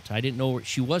couldn't. I didn't know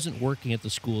she wasn't working at the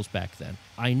schools back then.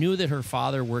 I knew that her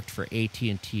father worked for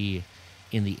AT&T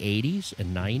in the 80s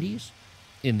and 90s.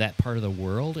 In that part of the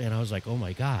world, and I was like, oh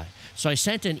my God. So I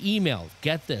sent an email,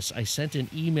 get this, I sent an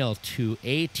email to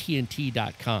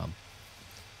AT&T.com.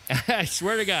 I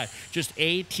swear to God, just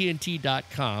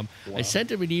AT&T.com. Wow. I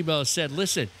sent him an email and said,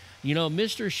 listen, you know,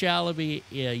 Mr. Shalaby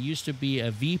used to be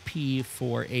a VP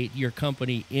for your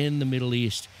company in the Middle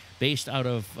East, based out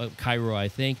of Cairo, I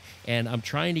think, and I'm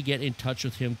trying to get in touch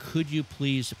with him. Could you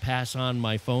please pass on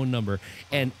my phone number?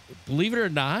 And believe it or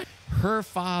not, her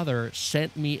father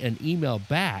sent me an email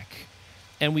back,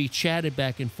 and we chatted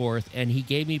back and forth, and he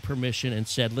gave me permission and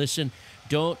said, listen,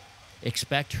 don't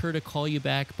expect her to call you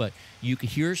back, but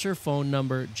here's her phone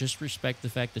number. Just respect the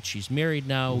fact that she's married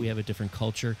now. We have a different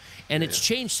culture, and it's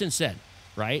changed since then,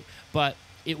 right? But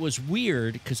it was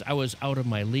weird because I was out of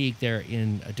my league there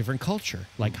in a different culture.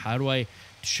 Like,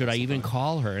 should I even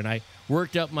call her? And I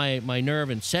worked up my nerve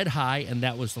and said hi, and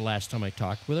that was the last time I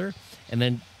talked with her. And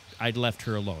then I'd left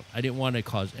her alone. I didn't want to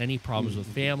cause any problems with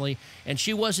family, and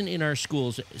she wasn't in our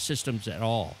school's systems at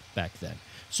all back then.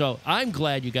 So I'm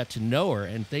glad you got to know her,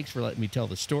 and thanks for letting me tell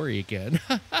the story again.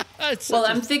 Well,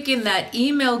 I'm thinking that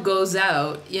email goes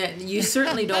out. Yeah, you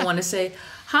certainly don't want to say,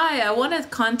 hi, I want to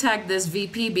contact this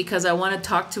VP because I want to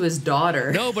talk to his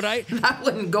daughter. No, but that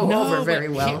wouldn't go over very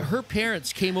well. Her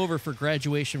parents came over for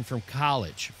graduation from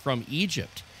college from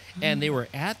Egypt, and they were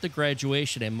at the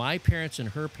graduation, and my parents and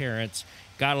her parents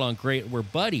got along great, were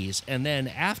buddies, and then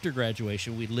after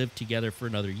graduation, we lived together for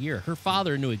another year. Her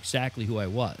father knew exactly who I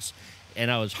was, and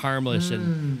I was harmless,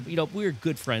 and, you know, we were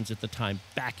good friends at the time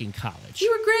back in college. You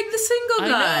were Greg the single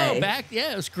guy. I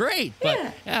know, it was great,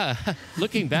 but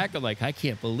looking back, I'm like, I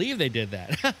can't believe they did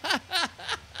that.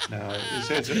 No,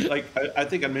 it's like, I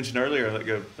think I mentioned earlier, like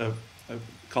a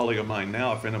colleague of mine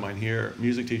now, a friend of mine here,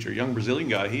 music teacher, young Brazilian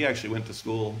guy, he actually went to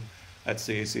school at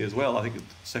CAC as well, I think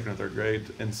second or third grade,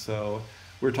 and so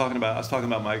I was talking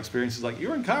about my experiences. Like, you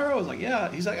were in Cairo? I was like, yeah.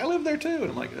 He's like, I lived there too.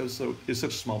 And I'm like, it's such a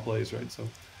small place, right? So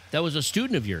that was a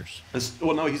student of yours.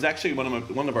 Well, no, he's actually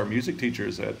one of our music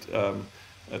teachers at the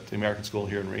American School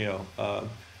here in Rio.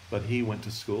 But he went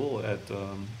to school at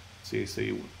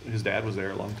CAC. His dad was there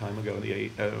a long time ago in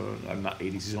the I'm not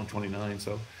 80s. He's only 29.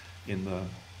 So in the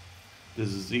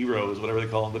zeros, whatever they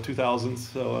call them, the 2000s.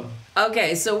 So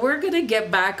okay, so we're gonna get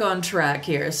back on track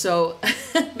here. So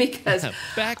because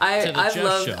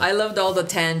I loved all the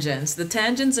tangents. The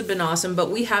tangents have been awesome,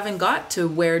 but we haven't got to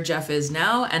where Jeff is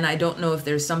now, and I don't know if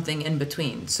there's something in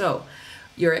between. So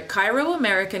you're at Cairo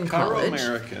American College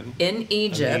in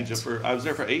Egypt. I was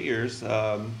there for 8 years.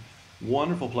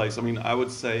 Wonderful place. I mean, I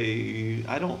would say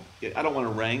I don't want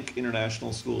to rank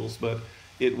international schools, but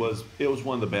it was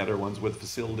one of the better ones, with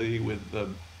facility, with the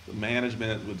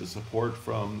management, with the support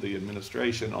from the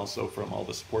administration, also from all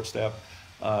the support staff.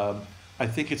 I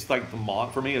think it's like the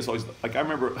mod for me. It's always like, I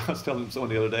remember I was telling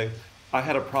someone the other day, I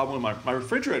had a problem with my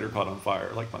refrigerator caught on fire,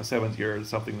 like my 7th year or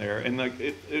something there. And like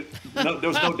there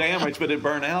was no damage, but it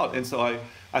burned out. And so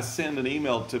I send an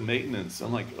email to maintenance.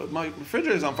 I'm like, my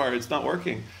refrigerator's on fire. It's not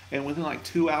working. And within like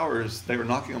 2 hours, they were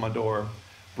knocking on my door,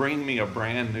 bringing me a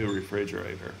brand new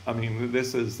refrigerator. I mean,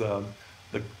 this is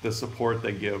the support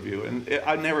they give you. And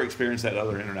I never experienced that at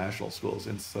other international schools.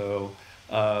 And so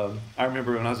I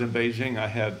remember when I was in Beijing, I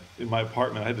had in my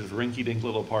apartment, I had this rinky-dink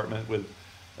little apartment with,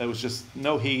 it was just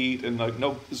no heat and like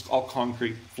no, it's all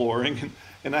concrete flooring.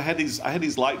 And I had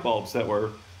these light bulbs that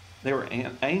were, they were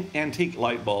antique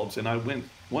light bulbs. And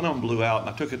one of them blew out, and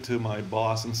I took it to my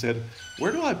boss and said,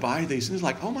 where do I buy these? And he's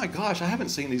like, oh my gosh, I haven't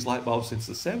seen these light bulbs since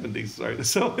the 70s. Right?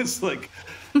 So it's like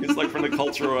from the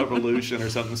Cultural Revolution or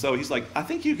something. So he's like, I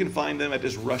think you can find them at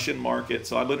this Russian market.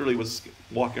 So I literally was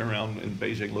walking around in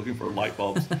Beijing looking for light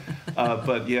bulbs.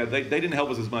 But yeah, they didn't help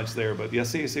us as much there. But yeah,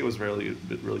 CAC was really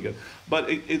good. But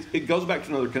it goes back to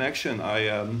another connection.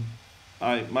 My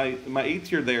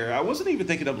 8th year there, I wasn't even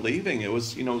thinking of leaving. It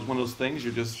was, it was one of those things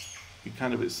you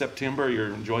kind of, it's September,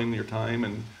 you're enjoying your time,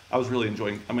 and I was really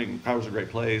enjoying, I mean, Cairo was a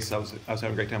great place, I was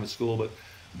having a great time at school,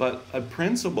 but a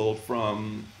principal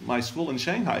from my school in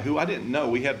Shanghai, who I didn't know,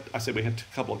 we had a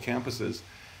couple of campuses,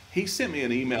 he sent me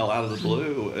an email out of the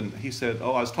blue, and he said, I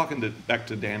was talking back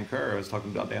to Dan Kerr, I was talking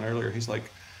about Dan earlier, he's like,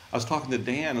 I was talking to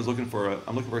Dan, I'm looking for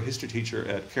a history teacher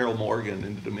at Carroll Morgan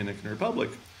in the Dominican Republic.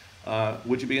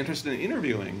 Would you be interested in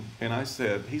interviewing? And I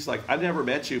said, he's like, I never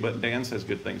met you, but Dan says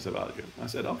good things about you. I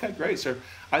said, okay, great, sir.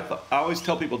 I always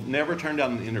tell people, never turn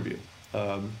down an interview,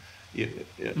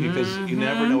 because you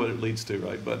never know what it leads to,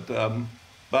 right? But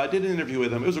I did an interview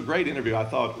with him. It was a great interview. I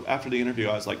thought after the interview,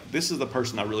 I was like, this is the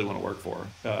person I really want to work for.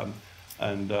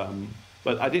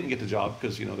 But I didn't get the job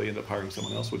because, they ended up hiring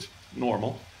someone else, which is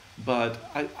normal. But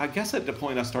I guess at the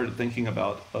point I started thinking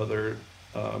about other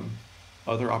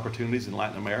opportunities in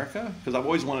Latin America, because I've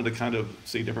always wanted to kind of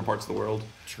see different parts of the world.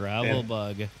 Travel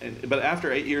bug. But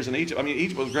after 8 years in Egypt, I mean,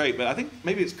 Egypt was great, but I think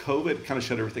maybe it's COVID kind of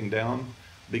shut everything down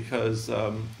because,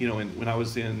 when I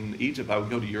was in Egypt, I would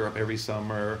go to Europe every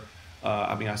summer.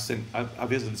 I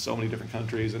visited so many different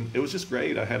countries, and it was just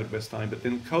great. I had the best time. But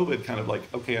then COVID kind of like,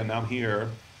 okay, and now I'm here.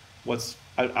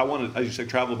 I wanted, as you said,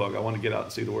 travel bug. I want to get out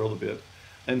and see the world a bit.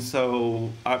 And so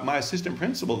my assistant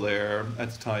principal there at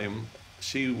the time,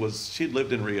 she'd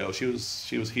lived in Rio. She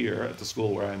was here at the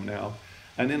school where I am now.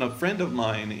 And then a friend of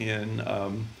mine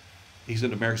he's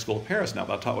in American School of Paris now,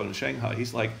 but I taught one in Shanghai.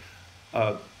 He's like,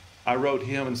 I wrote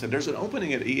him and said, there's an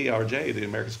opening at EARJ, the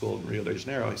American School in Rio de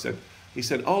Janeiro. He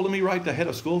said, oh, let me write the head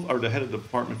of school or the head of the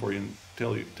department for you and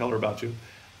tell her about you.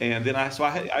 And then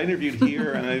I interviewed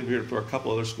here and I interviewed for a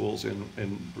couple other schools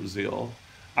in Brazil.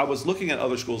 I was looking at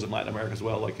other schools in Latin America as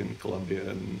well, like in Colombia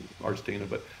and Argentina,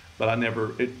 but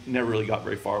it never really got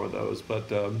very far with those. But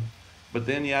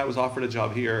then, yeah, I was offered a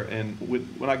job here. And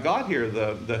when I got here,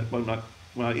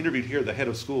 when I interviewed here, the head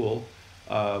of school,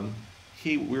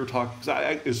 we were talking, because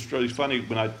it was really funny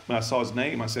when I saw his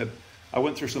name, I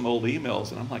went through some old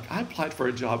emails and I'm like, I applied for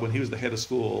a job when he was the head of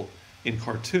school in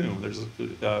Khartoum. There's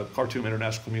a Khartoum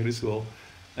International Community School.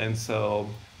 And so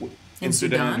in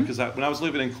Sudan, because when I was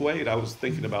living in Kuwait, I was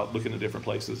thinking about looking at different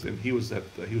places, and he was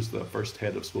the first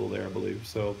head of school there, I believe.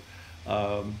 So,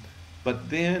 but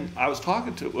then I was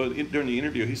talking during the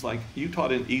interview. He's like, "You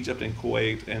taught in Egypt and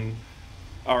Kuwait, and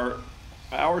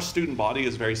our student body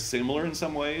is very similar in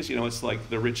some ways. It's like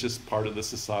the richest part of the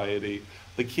society.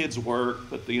 The kids work,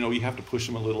 but you have to push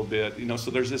them a little bit.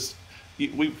 So there's this.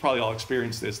 We've probably all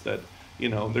experienced this that."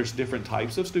 There's different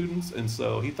types of students. And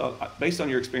so he thought, based on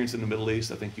your experience in the Middle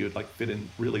East, I think you would fit in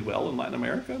really well in Latin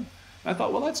America. And I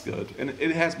thought, well, that's good. And it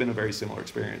has been a very similar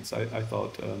experience. I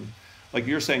thought, like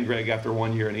you're saying, Greg, after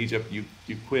 1 year in Egypt, you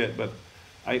quit. But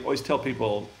I always tell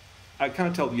people, I kind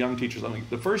of tell young teachers,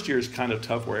 the first year is kind of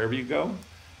tough wherever you go.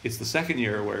 It's the second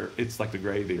year where it's like the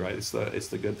gravy, right? It's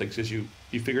the good things because you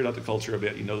figured out the culture a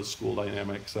bit, the school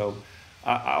dynamic. So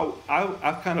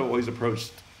I've kind of always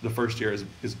approached the first year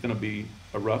is going to be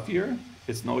a rough year.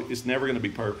 It's never going to be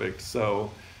perfect.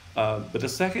 So, but the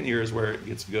second year is where it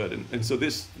gets good. And so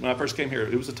when I first came here,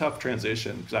 it was a tough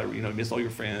transition because you miss all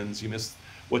your friends, you miss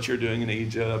what you're doing in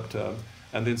Egypt,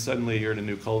 and then suddenly you're in a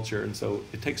new culture. And so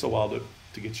it takes a while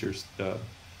to get your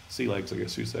sea legs, I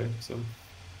guess you say. So.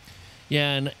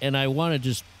 Yeah, and I want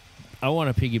to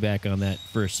piggyback on that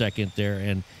for a second there.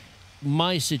 And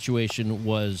my situation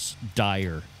was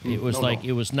dire. It was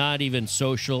it was not even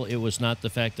social. It was not the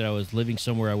fact that I was living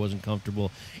somewhere I wasn't comfortable.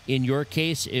 In your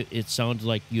case, it sounded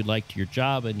like you liked your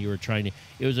job and you were trying to.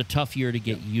 It was a tough year to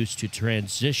get used to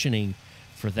transitioning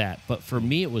for that. But for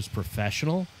me, it was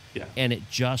professional. Yeah. And it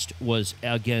just was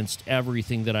against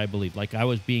everything that I believed. Like, I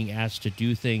was being asked to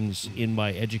do things in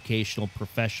my educational,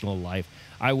 professional life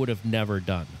I would have never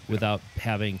done without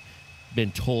having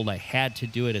been told I had to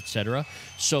do it, etc.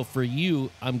 So for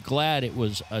you, I'm glad it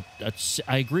was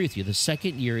I agree with you. The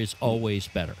second year is always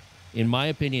better. In my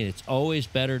opinion, it's always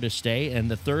better to stay,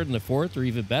 and the third and the fourth are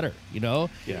even better, you know?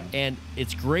 Yeah. And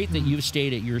it's great that you've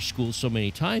stayed at your school so many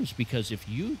times, because if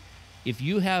you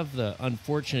have the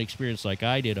unfortunate experience like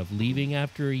I did of leaving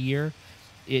after a year,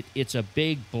 it's a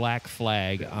big black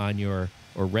flag on your,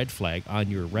 or red flag on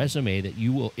your resume that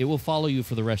it will follow you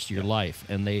for the rest of your life,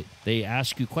 and they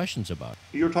ask you questions about it.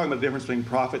 You were talking about the difference between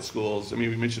profit schools. I mean,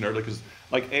 we mentioned earlier, because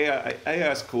like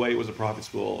AIS Kuwait was a profit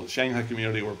school, Shanghai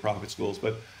Community were profit schools,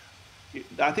 but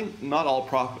I think not all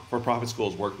for-profit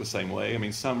schools work the same way. I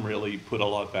mean, some really put a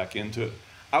lot back into it.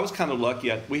 I was kind of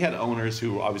lucky. We had owners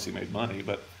who obviously made money,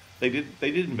 but they did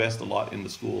invest a lot in the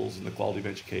schools and the quality of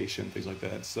education, things like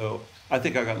that. So I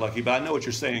think I got lucky, but I know what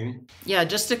you're saying. Yeah,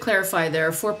 just to clarify, there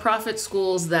are for-profit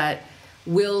schools that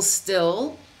will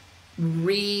still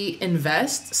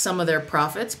reinvest some of their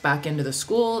profits back into the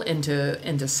school,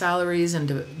 into salaries,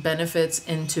 into benefits,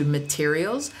 into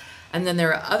materials. And then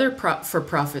there are other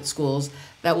for-profit schools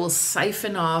that will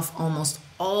siphon off almost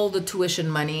all the tuition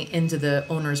money into the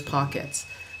owner's pockets.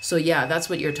 So yeah, that's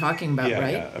what you're talking about,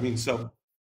 right? Yeah, I mean, so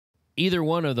either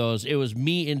one of those, it was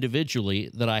me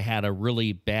individually that I had a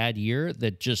really bad year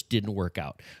that just didn't work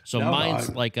out. So mine's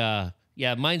like an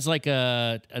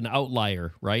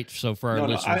outlier, right? So for our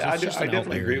listeners, I it's just I an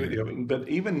definitely outlier agree year. with you. But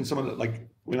even some of the, like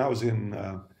when I was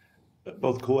in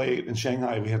both Kuwait and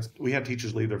Shanghai, we had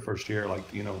teachers leave their first year.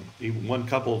 Like, you know, even one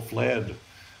couple fled.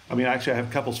 I mean, actually, I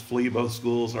have couples flee both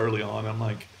schools early on. I'm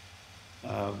like,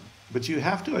 but you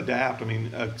have to adapt. I mean,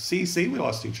 CC, we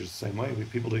lost teachers the same way.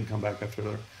 People didn't come back after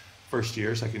their first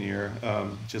year, second year,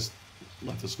 just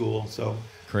left the school. So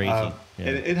Crazy.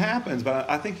 It happens. But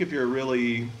I think if you're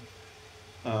really,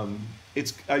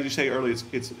 it's, as you say earlier,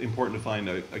 it's important to find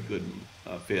a good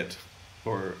fit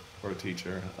for a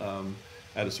teacher.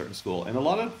 At a certain school. And a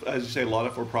lot of, as you say, a lot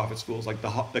of for-profit schools, like the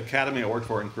academy I worked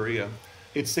for in Korea,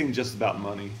 it seemed just about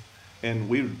money. And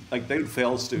they would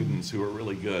fail students who were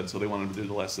really good, so they wanted to do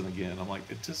the lesson again. I'm like,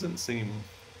 it doesn't seem,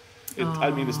 I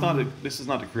mean, this is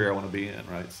not the career I want to be in,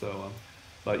 right? So,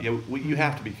 but yeah, you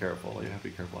have to be careful. You have to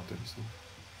be careful out there.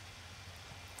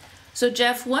 So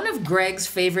Jeff, one of Greg's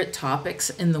favorite topics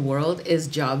in the world is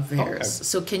job fairs. Okay.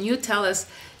 So can you tell us,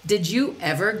 did you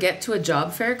ever get to a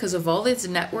job fair? Because of all these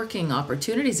networking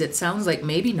opportunities, it sounds like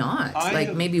maybe not.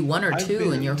 Maybe one or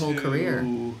two in your whole career. Let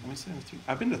me say,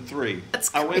 I've been to 3.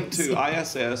 That's I went to crazy.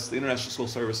 ISS, the International School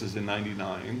Services, in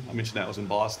 '99. I mentioned that was in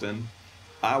Boston.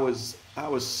 I was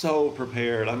so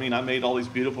prepared. I mean, I made all these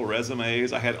beautiful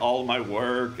resumes. I had all my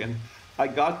work, and I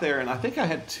got there, and I think I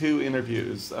had 2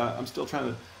 interviews. I'm still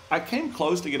trying to. I came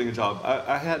close to getting a job.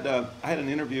 I had an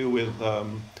interview with.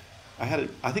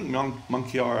 I think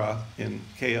Mangkiara in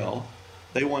KL.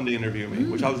 They wanted to interview me,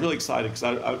 which I was really excited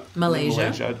because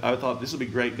Malaysia. I thought this would be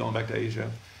great going back to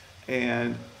Asia.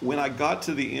 And when I got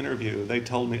to the interview, they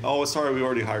told me, "Oh, sorry, we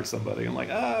already hired somebody." I'm like,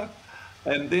 ah.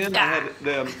 And then I had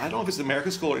I don't know if it's the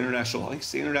American School or International. I think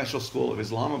it's the International School of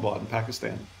Islamabad in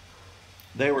Pakistan.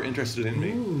 They were interested in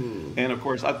me, and of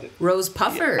course, Rose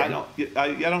Puffer. I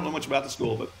don't know much about the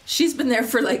school, but She's been there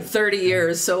for like 30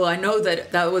 years, so I know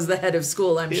that was the head of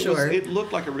school, I'm sure. It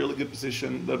looked like a really good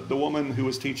position. The woman who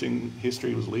was teaching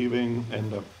history was leaving,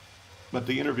 but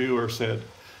the interviewer said,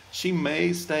 she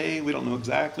may stay. We don't know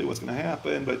exactly what's going to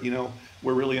happen, but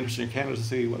we're really interested in your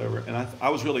candidacy, whatever. And I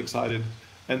was really excited.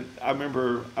 And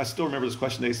I still remember this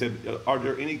question. They said, "Are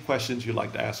there any questions you'd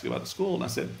like to ask about the school?" And I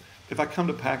said, "If I come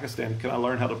to Pakistan, can I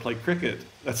learn how to play cricket?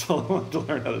 That's all I want to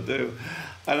learn how to do."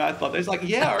 And I thought, it's like,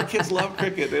 yeah, our kids love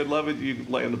cricket. They'd love it. You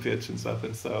lay on the pitch and stuff.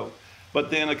 And so,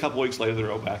 but then a couple weeks later, they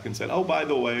wrote back and said, "Oh, by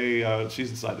the way,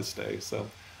 she's decided to stay." So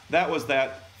that was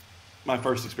my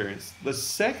first experience. The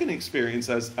second experience,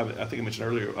 as I think I mentioned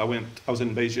earlier, I was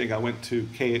in Beijing. I went to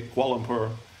Kuala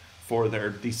Lumpur for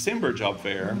their December job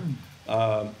fair.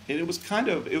 And it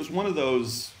was one of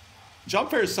those,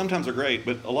 job fairs sometimes are great,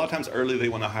 but a lot of times early they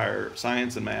want to hire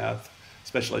science and math,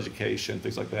 special education,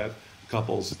 things like that.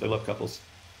 Couples, they love couples.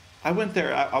 I went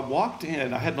there, I walked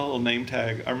in, I had a little name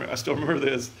tag. I still remember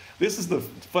this. This is the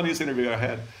funniest interview I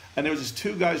had. And there was just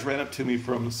 2 guys ran up to me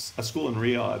from a school in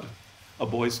Riyadh, a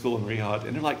boys' school in Riyadh.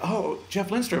 And they're like, "Oh,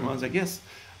 Jeff Lindstrom." I was like, "Yes."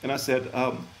 And I said,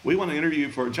 "We want to interview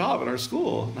you for a job at our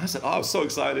school." And I said, "Oh, I was so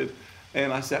excited."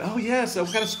 And I said, "Oh, yes,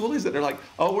 what kind of school is it?" They're like,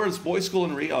 "Oh, we're at this boys' school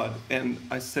in Riyadh." And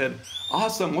I said,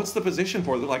 "Awesome, what's the position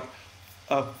for?" They're like,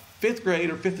 5th grade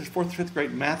or 4th, 5th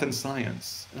grade math and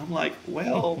science. And I'm like,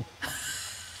 well,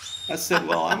 I said,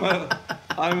 well,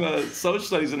 I'm a social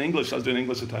studies and English. I was doing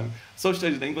English at the time. Social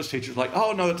studies and English teachers like,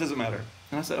 oh, no, it doesn't matter.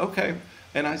 And I said, okay.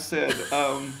 And I said,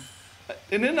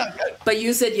 and then But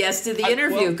you said yes to the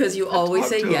interview because you always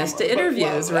say yes to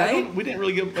interviews, right? We didn't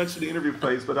really get much of the interview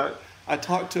phase, but I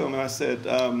talked to him and I said,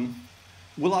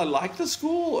 will I like the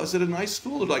school? Is it a nice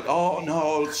school? They're like, oh,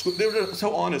 no. They were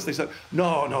so honest. They said,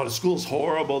 no, the school's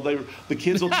horrible. The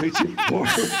kids will treat you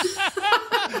horrible.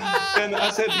 And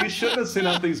I said, you shouldn't have sent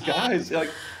out these guys.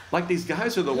 Like these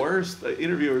guys are the worst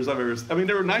interviewers I've ever. I mean,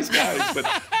 they were nice guys, but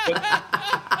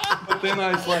then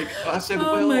I said,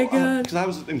 oh my God, because I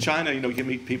was in China, you can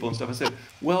meet people and stuff. I said,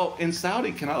 well, in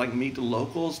Saudi, can I meet the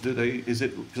locals?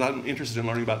 Because I'm interested in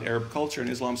learning about Arab culture and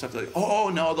Islam stuff. They're like, oh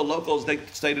no, the locals, they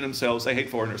stay to themselves, they hate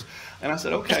foreigners. And I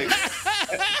said, okay.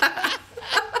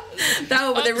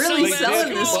 No, but they're really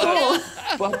selling the school.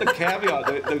 But the caveat,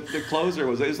 the closer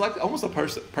was, it was like almost a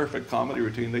perfect comedy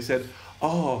routine. They said,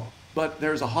 oh, but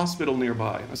there's a hospital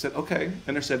nearby. I said, okay.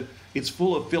 And they said, it's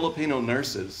full of Filipino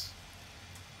nurses.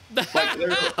 Like they're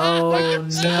no.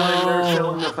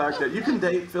 Showing the fact that you can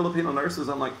date Filipino nurses.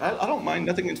 I'm like, I don't mind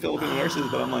nothing against Filipino nurses,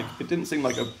 but I'm like, it didn't seem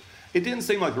like the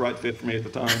right fit for me at the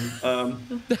time.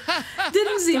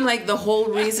 Didn't seem like the whole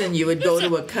reason you would go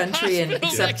to a country and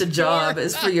accept a job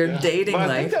is for your dating life.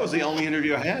 I think that was the only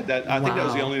interview I had. I think that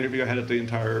was the only interview I had at the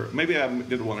entire. Maybe I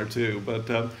did one or two, but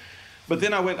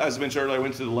then I went. As I mentioned earlier, I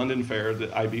went to the London Fair,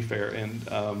 the IB Fair,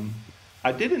 and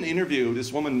I did an interview.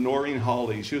 This woman, Noreen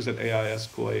Hawley, she was at AIS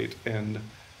Kuwait, and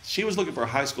she was looking for a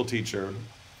high school teacher.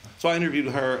 So I interviewed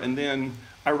her, and then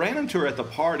I ran into her at the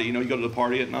party. You go to the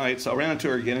party at night. So I ran into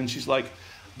her again, and she's like,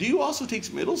 do you also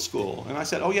teach middle school? And I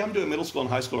said, oh, yeah, I'm doing middle school and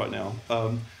high school right now.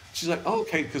 She's like, oh,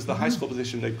 okay, because the high school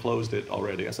position, they closed it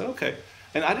already. I said, okay.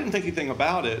 And I didn't think anything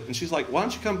about it. And she's like, why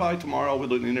don't you come by tomorrow? We'll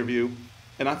do an interview.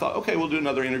 And I thought, okay, we'll do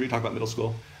another interview, talk about middle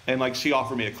school. And she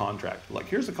offered me a contract.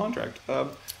 Here's the contract.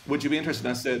 Would you be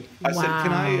interested? And I said,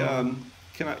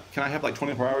 can I have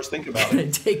 24 hours to think about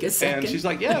it? Take a second. And she's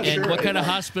like, yeah, sure. And what kind of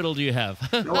hospital do you have?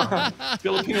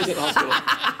 Filipinos at hospital.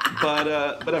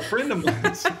 But a friend of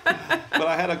mine, but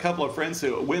I had a couple of friends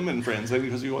women friends,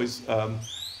 because you always,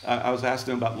 I was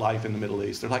asking them about life in the Middle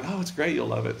East. They're like, oh, it's great, you'll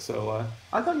love it. So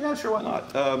I thought, yeah, sure, why not?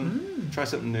 Try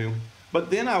something new. But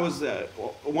then I was,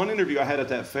 one interview I had at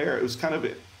that fair, it was kind of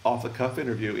an off-the-cuff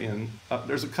interview.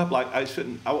 There's a couple, I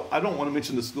don't want to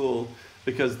mention the school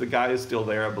because the guy is still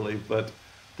there, I believe, but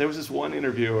there was this one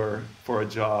interviewer for a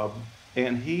job,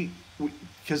 and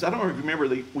because I don't remember,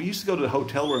 we used to go to the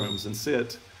hotel rooms and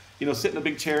sit in a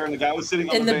big chair, and the guy was sitting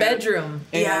on in the bedroom.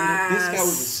 And this guy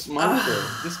was a smoker.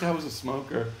 This guy was a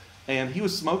smoker, and he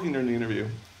was smoking during the interview.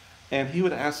 And he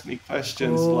would ask me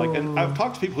questions and I've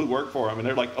talked to people who work for him, and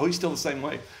they're like, "Oh, he's still the same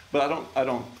way." But I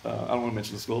don't want to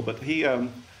mention the school. But he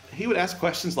would ask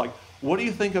questions like, "What do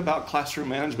you think about classroom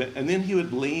management?" And then he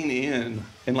would lean in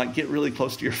and get really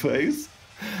close to your face,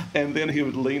 and then he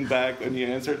would lean back and he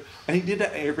answered. And he did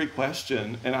that every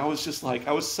question. And I was just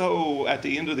I was so at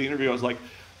the end of the interview, I was like,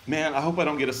 "Man, I hope I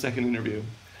don't get a second interview."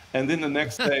 And then the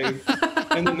next day,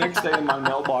 in my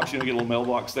mailbox, get a little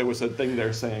mailbox, there was a thing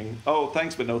there saying, "Oh,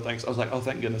 thanks, but no thanks." I was like, "Oh,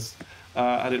 thank goodness."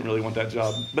 I didn't really want that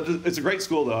job. But it's a great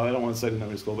school, though. I don't want to say the name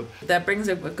of the school. But that brings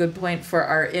up a good point for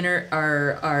our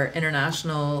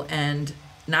international and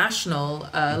national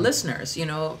listeners.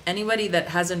 Anybody that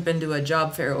hasn't been to a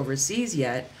job fair overseas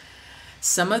yet,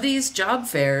 some of these job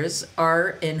fairs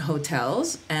are in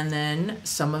hotels, and then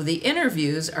some of the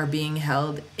interviews are being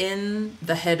held in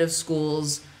the head of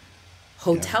school's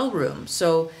hotel room.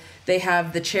 So they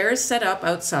have the chairs set up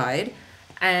outside,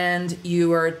 and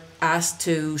you are asked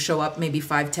to show up maybe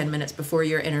 5-10 minutes before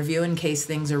your interview in case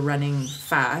things are running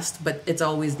fast, but it's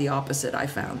always the opposite. I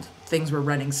found things were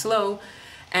running slow,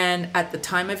 and at the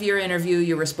time of your interview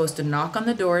you were supposed to knock on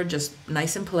the door, just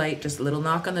nice and polite, just a little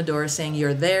knock on the door saying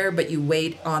you're there, but you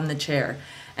wait on the chair,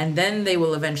 and then they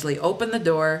will eventually open the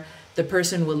door, the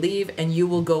person will leave, and you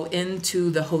will go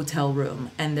into the hotel room,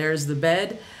 and there's the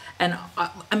bed. And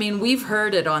I mean, we've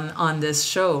heard it on this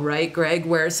show, right, Greg,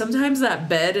 where sometimes that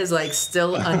bed is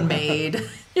still unmade.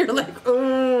 You're like,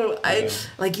 oh,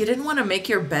 you didn't want to make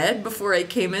your bed before I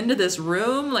came into this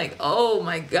room? Oh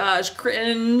my gosh,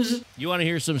 cringe. You want to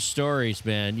hear some stories,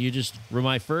 man.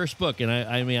 My first book, and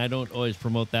I mean, I don't always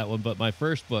promote that one, but my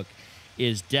first book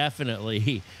is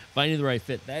definitely finding the right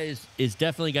fit. That is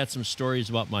definitely got some stories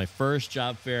about my first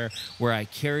job fair where I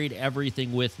carried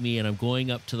everything with me, and I'm going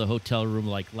up to the hotel room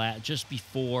like just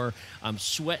before. I'm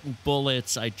sweating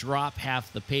bullets. I drop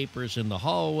half the papers in the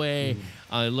hallway.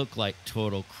 I look like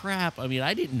total crap. I mean,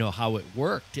 I didn't know how it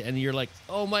worked, and you're like,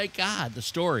 oh my God, the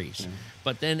stories.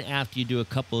 But then after you do a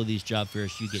couple of these job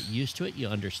fairs, you get used to it. You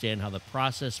understand how the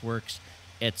process works,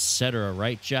 etc.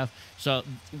 Right, Jeff? So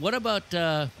what about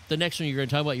the next one? You're going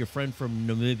to talk about your friend from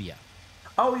Namibia.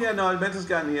 Oh yeah, no, I met this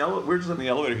guy in the elevator. We were just in the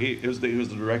elevator. He was the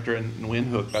director in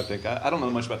Windhoek, I think. I don't know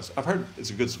much about this. I've heard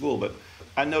it's a good school, but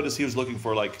I noticed he was looking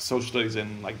for like social studies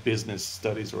and like business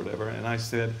studies or whatever. And I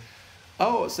said,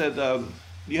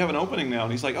 you have an opening now?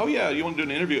 And he's like, oh yeah, you want to do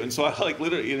an interview? And so I like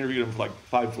literally interviewed him for like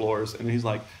 5 floors. And he's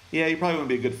like, yeah, you probably wouldn't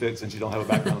be a good fit since you don't have a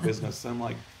background in business. And I'm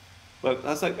like, but I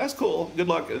was like, that's cool, good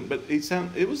luck. But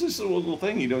it was just a little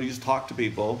thing, you just talk to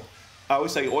people. I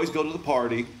always say, always go to the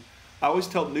party. I always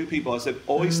tell new people, I said,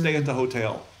 always stay at the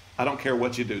hotel. I don't care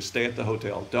what you do, stay at the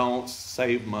hotel. Don't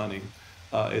save money.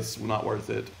 It's not worth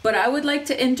it. But I would like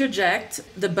to interject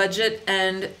the budget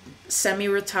and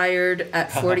semi-retired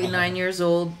at 49 years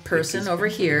old person over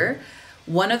here.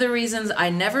 One of the reasons I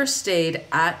never stayed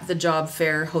at the job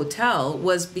fair hotel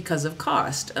was because of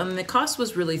cost. The cost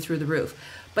was really through the roof.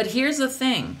 But here's the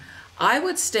thing. I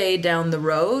would stay down the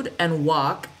road and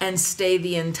walk and stay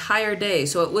the entire day.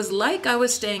 So it was like I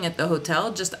was staying at the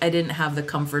hotel, just I didn't have the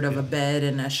comfort of a bed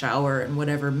and a shower and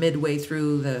whatever midway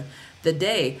through the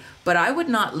day. But I would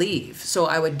not leave. So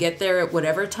I would get there at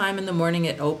whatever time in the morning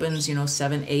it opens,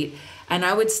 7, 8, and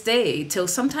I would stay till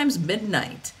sometimes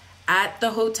midnight at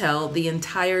the hotel the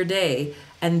entire day.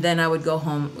 And then I would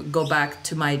go back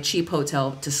to my cheap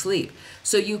hotel to sleep.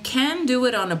 So you can do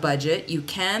it on a budget. You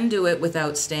can do it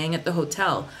without staying at the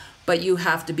hotel, but you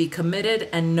have to be committed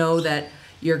and know that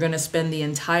you're going to spend the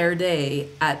entire day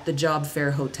at the job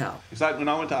fair hotel. Exactly. When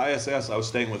I went to ISS, I was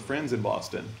staying with friends in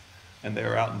Boston, and they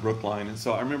were out in Brookline. And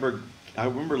so I remember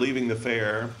leaving the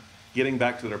fair, getting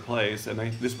back to their place, and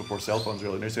this before cell phones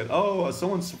really. And they said, "Oh,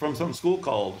 someone from some school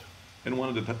called and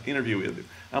wanted to interview with you."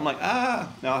 I'm like, now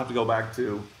I have to go back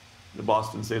to the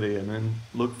Boston city and then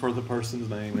look for the person's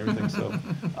name and everything.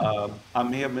 So I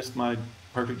may have missed my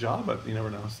perfect job, but you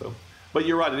never know. So, but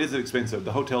you're right, it is expensive.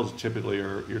 The hotels typically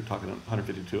you're talking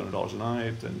 $150, $200 a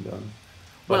night, and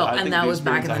and that was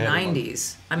back in the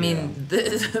 90s. I mean,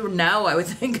 now I would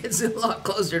think it's a lot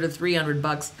closer to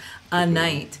 $300 a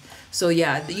night. So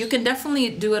yeah, you can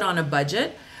definitely do it on a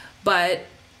budget, but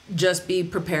just be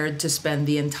prepared to spend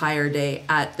the entire day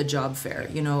at the job fair,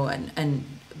 and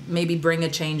maybe bring a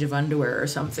change of underwear or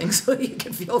something so you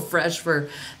can feel fresh for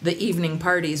the evening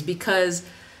parties, because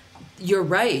you're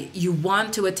right. You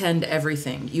want to attend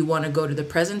everything. You want to go to the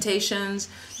presentations.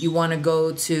 You want to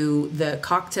go to the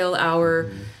cocktail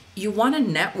hour. You want to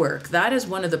network. That is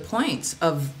one of the points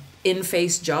of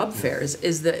in-face job fairs,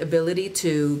 is the ability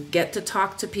to get to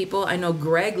talk to people. I know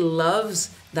Greg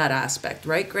loves that aspect,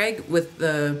 right, Greg? With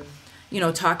the,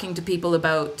 talking to people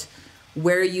about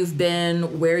where you've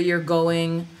been, where you're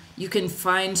going. You can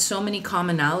find so many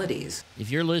commonalities. If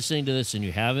you're listening to this and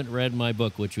you haven't read my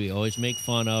book, which we always make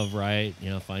fun of, right?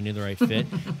 Finding the right fit,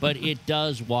 but it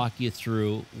does walk you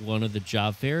through one of the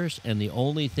job fairs. And the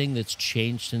only thing that's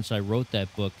changed since I wrote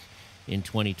that book in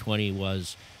 2020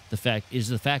 was the fact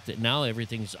that now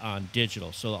everything's on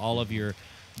digital. So all of your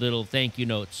little thank you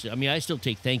notes. I mean, I still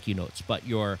take thank you notes, but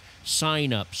your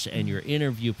sign-ups and your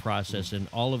interview process and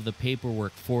all of the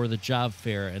paperwork for the job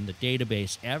fair and the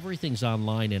database, everything's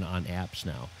online and on apps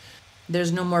now.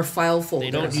 There's no more file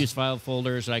folders. They don't use file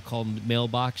folders. I call them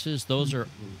mailboxes. Those are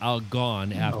all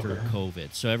gone after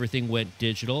COVID. So everything went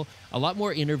digital. A lot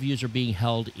more interviews are being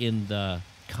held in the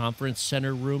conference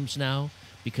center rooms now,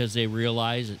 because they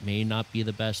realize it may not be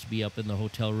the best to be up in the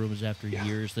hotel rooms after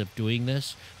years of doing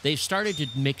this. They've started to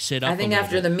mix it up. I think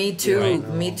after the Me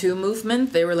Too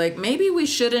movement, they were like, maybe we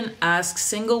shouldn't ask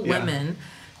single women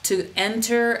to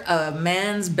enter a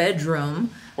man's bedroom.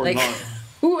 Or not.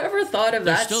 Whoever thought of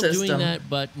that system? They're still doing that,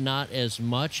 but not as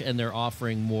much, and they're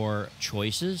offering more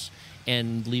choices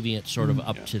and leaving it sort of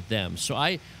up to them. So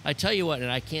I tell you what, and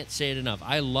I can't say it enough,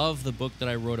 I love the book that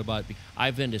I wrote about.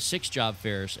 I've been to 6 job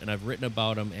fairs, and I've written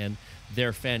about them, and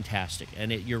they're fantastic.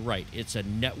 And you're right, it's a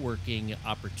networking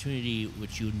opportunity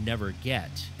which you never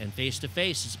get, and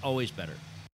face-to-face is always better.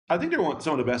 I think they're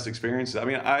some of the best experiences. I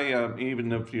mean,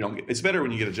 even if you don't it's better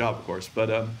when you get a job, of course,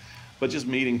 but just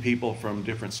meeting people from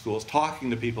different schools,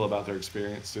 talking to people about their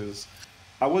experiences.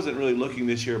 I wasn't really looking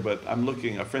this year, but I'm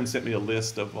looking. A friend sent me a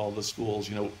list of all the schools,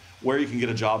 where you can get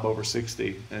a job over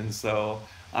 60. And so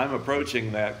I'm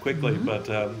approaching that quickly, but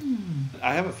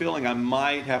I have a feeling I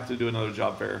might have to do another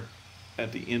job fair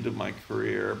at the end of my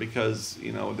career because,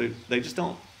 you know, they just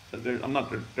don't, they're not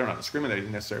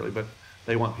discriminating necessarily, but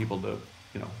they want people to,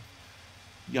 you know,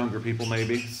 younger people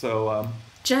maybe. So,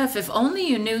 Jeff, if only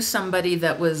you knew somebody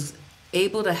that was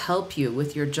able to help you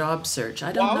with your job search.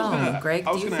 I don't know, Greg.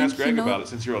 I was going to ask Greg about it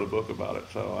since you wrote a book about it.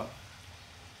 So,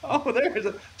 oh, there's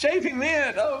a JP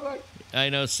Mint. Oh my. I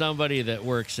know somebody that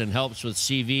works and helps with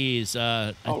CVs.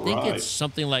 I think it's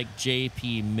something like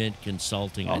JP Mint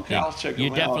Consulting. Okay, I think I'll check you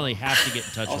them definitely out. have to get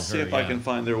in touch I'll with see her. if I can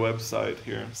find their website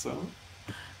here. So,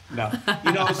 no,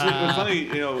 you know, it's funny.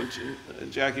 You know,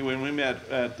 Jackie, when we met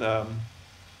at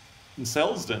in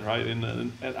Selsden, right?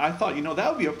 And I thought, you know,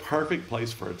 that would be a perfect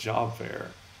place for a job fair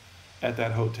at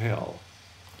that hotel.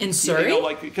 In Surrey? You know,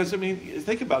 like, because I mean,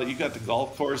 think about it. You got the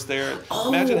golf course there. Oh,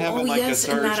 imagine having like yes, a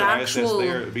search and or ISS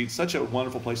there. It'd be such a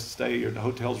wonderful place to stay. The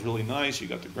hotel's really nice. You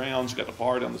got the grounds. You got the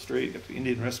bar down the street. You got the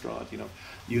Indian restaurant. You know,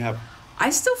 you have.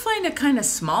 I still find it kind of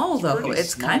small, though.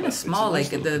 It's kind of small,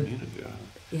 It's a like nice the. little community,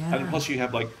 Yeah. And plus, you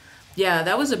have like. Yeah,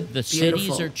 that was a The beautiful.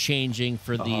 cities are changing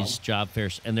for these job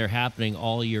fairs, and they're happening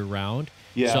all year round.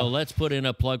 Yeah. So let's put in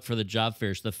a plug for the job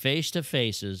fairs. The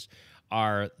face-to-faces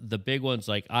are the big ones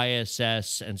like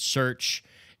ISS and Search,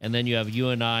 and then you have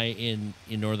UNI in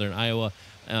northern Iowa.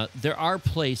 There are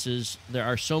places, there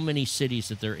are so many cities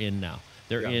that they're in now.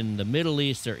 They're in the Middle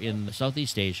East, they're in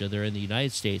Southeast Asia, they're in the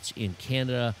United States, in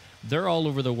Canada. They're all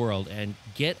over the world. And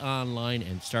get online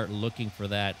and start looking for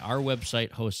that. Our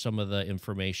website hosts some of the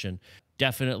information.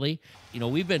 Definitely. You know,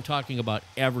 we've been talking about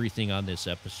everything on this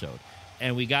episode.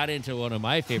 And we got into one of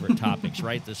my favorite topics,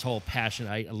 right? This whole passion.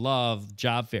 I love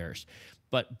job fairs.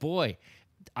 But boy,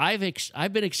 I've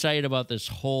been excited about this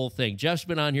whole thing. Jeff's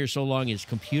been on here so long, his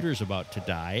computer's about to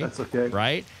die. That's okay.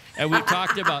 Right? And we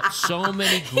talked about so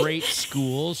many great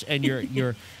schools, and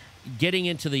you're getting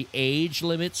into the age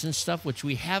limits and stuff, which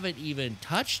we haven't even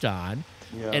touched on.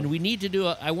 Yeah. And we need to do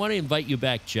I want to invite you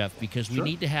back, Jeff, because we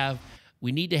need to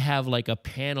have like a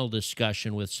panel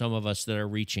discussion with some of us that are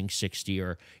reaching 60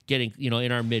 or getting, you know,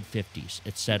 in our mid 50s,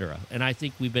 et cetera. And I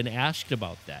think we've been asked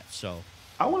about that. So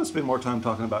I want to spend more time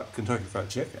talking about Kentucky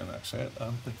Fried Chicken, actually.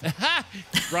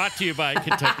 brought to you by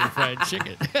Kentucky Fried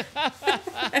Chicken.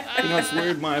 You know, it's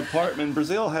weird. My apartment in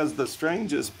Brazil has the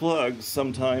strangest plugs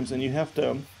sometimes, and you have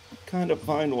to kind of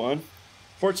find one.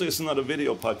 Fortunately, it's not a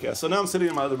video podcast. So now I'm sitting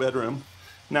in my other bedroom.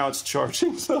 Now it's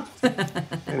charging. So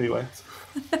anyway.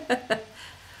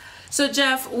 So,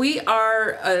 Jeff, we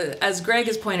are, as Greg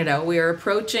has pointed out, we are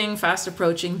fast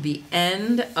approaching the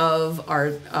end of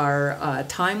our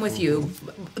time with you,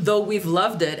 though we've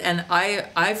loved it. And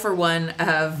I for one,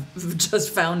 have just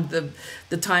found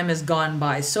the time has gone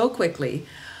by so quickly.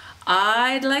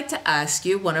 I'd like to ask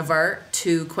you one of our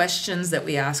 2 questions that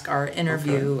we ask our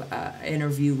interviewees.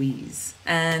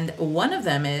 And one of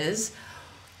them is,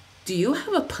 do you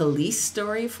have a police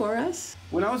story for us?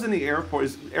 When I was in the Air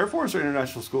Force or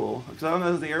International School, because I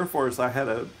was in the Air Force, I had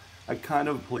a kind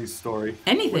of police story.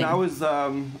 Anything. When I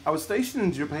was stationed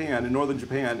in Japan, in northern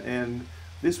Japan, and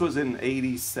this was in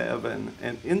 '87.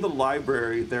 And in the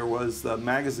library there was the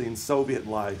magazine Soviet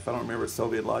Life. I don't remember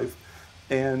Soviet Life.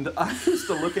 And I used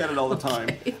to look at it all the time.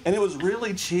 And it was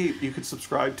really cheap. You could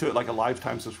subscribe to it, like a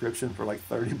lifetime subscription for like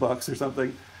 $30 or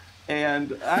something.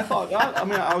 And I thought,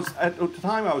 I was at the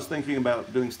time I was thinking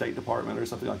about doing State Department or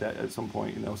something like that at some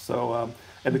point, you know. So,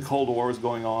 and the Cold War was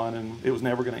going on, and it was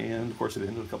never going to end. Of course, it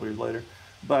ended a couple years later.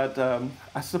 But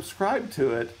I subscribed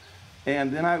to it,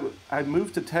 and then I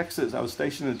moved to Texas. I was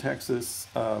stationed in Texas,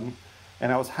 and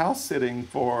I was house sitting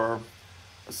for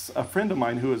a friend of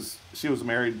mine she was a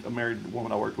married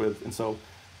woman I worked with, and so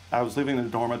I was living in a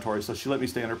dormitory. So she let me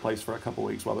stay in her place for a couple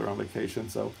weeks while they were on vacation.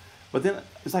 So. But then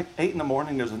it's like 8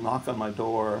 a.m. There's a knock on my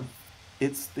door.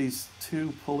 It's these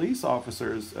 2 police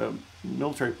officers,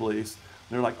 military police.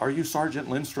 And they're like, "Are you Sergeant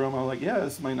Lindstrom?" I'm like, "Yeah,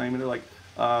 that's my name." And they're like,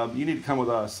 "You need to come with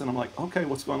us." And I'm like, "Okay,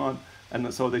 what's going on?"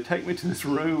 And so they take me to this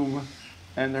room,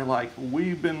 and they're like,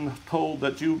 "We've been told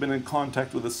that you've been in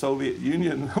contact with the Soviet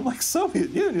Union." I'm like, "Soviet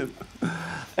Union?"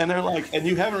 And they're like, "And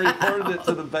you haven't reported it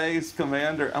to the base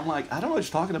commander." I'm like, "I don't know what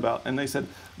you're talking about." And they said,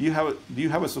 do you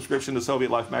have a subscription to Soviet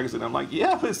Life magazine? I'm like,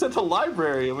 "Yeah, but it's at the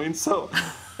library." I mean, so,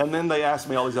 and then they asked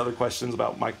me all these other questions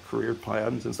about my career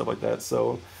plans and stuff like that.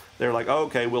 So they're like, "Oh,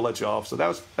 okay, we'll let you off." So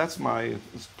that's my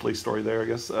police story there, I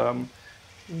guess. Whoa.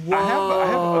 I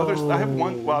have others. I have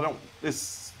one. Well, I don't.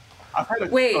 I've had a,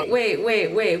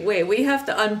 Wait. We have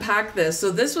to unpack this.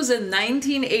 So this was in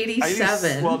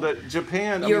 1987. Well,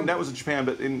 Japan, that was in Japan,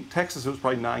 but in Texas it was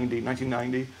probably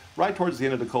 1990, right towards the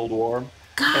end of the Cold War.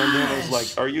 Gosh. And then it was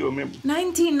like, are you a member?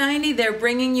 1990, they're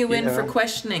bringing you in for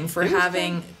questioning for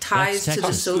having ties to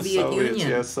the Soviet Union.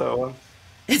 Yes, so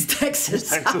it's Texas.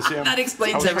 Texas, yeah. That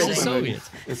explains everything.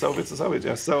 The Soviets,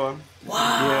 yeah. So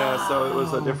wow. Yeah, so it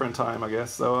was a different time, I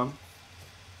guess. So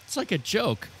it's like a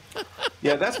joke.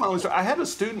 Yeah, that's my only story. I had a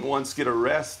student once get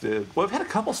arrested. Well, I've had a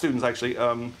couple students actually.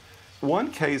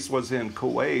 One case was in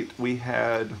Kuwait.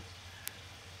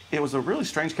 It was a really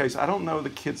strange case. I don't know the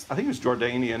kids. I think it was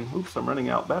Jordanian. Oops, I'm running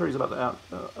out. Battery's about to out.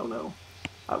 Oh no.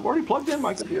 I've already plugged in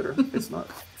my computer. It's not.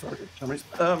 Sorry.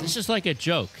 This is like a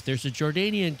joke. There's a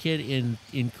Jordanian kid in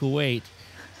Kuwait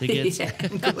that gets in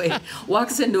Kuwait.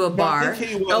 Walks into a bar.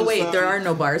 There are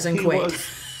no bars in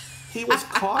Kuwait. He was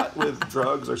caught with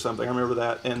drugs or something. I remember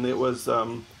that. And it was, I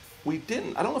don't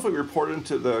know if we reported him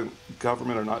to the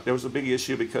government or not. There was a big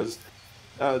issue because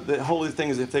the whole thing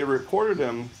is if they reported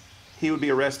him, he would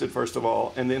be arrested first of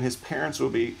all, and then his parents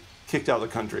would be kicked out of the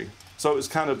country. So it was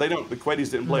kind of, the Kuwaitis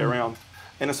didn't play around.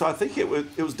 And so I think it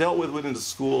was dealt with within the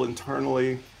school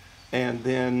internally, and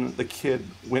then the kid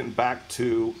went back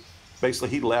to, basically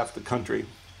he left the country,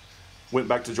 went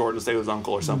back to Jordan to stay with his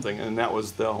uncle or something, and that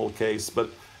was the whole case.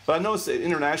 But I noticed that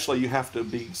internationally you have to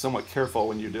be somewhat careful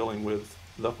when you're dealing with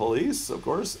the police, of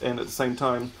course, and at the same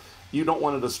time, you don't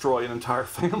want to destroy an entire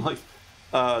family,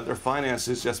 their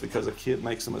finances just because a kid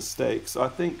makes a mistake. So I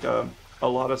think a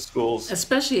lot of schools,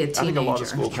 especially a teenager, I think a lot of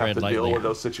schools have to deal with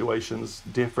those situations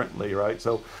differently, right?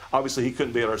 So obviously he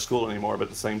couldn't be at our school anymore, but at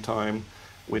the same time,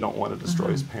 we don't want to destroy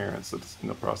his parents in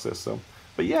the process. So,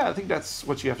 but yeah, I think that's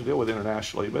what you have to deal with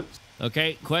internationally. But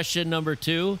okay, question number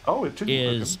 2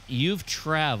 is you've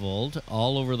traveled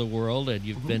all over the world and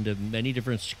you've been to many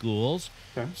different schools.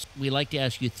 Okay. We like to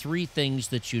ask you 3 things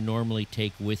that you normally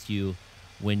take with you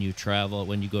when you travel,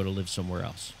 when you go to live somewhere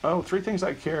else. 3 things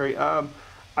I carry.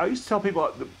 I used to tell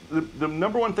people the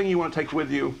number one thing you want to take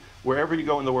with you wherever you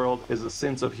go in the world is a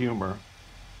sense of humor.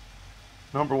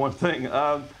 Number one thing.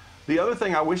 The other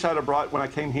thing I wish I'd have brought when I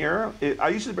came here,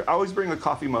 I always bring a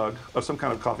coffee mug, of some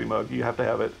kind of coffee mug. You have to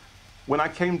have it. When I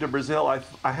came to Brazil,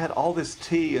 I had all this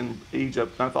tea in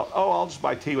Egypt, and I thought, I'll just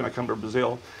buy tea when I come to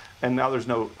Brazil. And now it's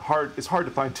hard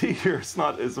to find tea here. It's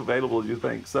not as available as you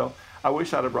think. So I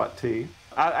wish I'd have brought tea.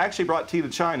 I actually brought tea to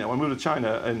China. When I moved to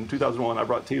China in 2001, I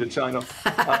brought tea to China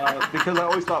because I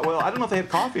always thought, I don't know if they had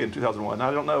coffee in 2001.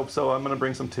 I don't know, so I'm going to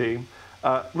bring some tea.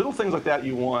 Little things like that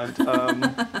you want.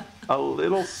 A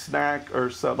little snack or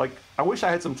so. Like, I wish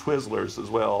I had some Twizzlers as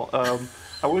well.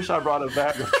 I wish I brought a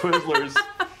bag of Twizzlers.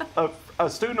 A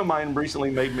student of mine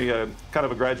recently made me a kind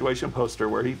of a graduation poster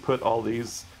where he put all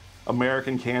these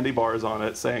American candy bars on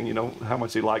it saying, how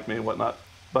much he liked me and whatnot.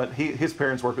 But his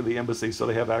parents work at the embassy, so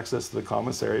they have access to the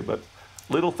commissary. But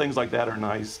little things like that are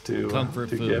nice to comfort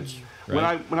to foods. Give.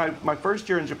 Right. When I my first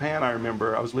year in Japan, I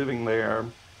remember I was living there,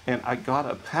 and I got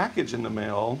a package in the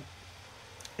mail,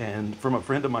 and from a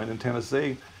friend of mine in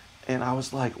Tennessee, and I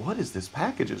was like, "What is this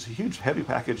package? It's a huge, heavy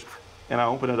package." And I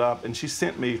opened it up, and she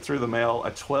sent me through the mail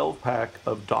a 12-pack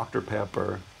of Dr.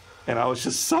 Pepper, and I was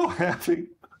just so happy.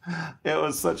 It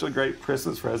was such a great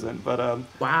Christmas present. But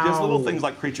wow. Just little things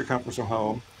like creature comforts from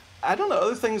home. I don't know,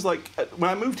 other things like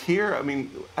when I moved here,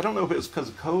 I don't know if it was because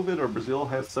of COVID or Brazil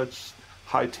has such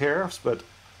high tariffs, but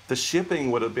the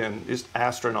shipping would have been just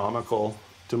astronomical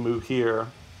to move here.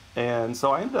 And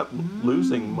so I ended up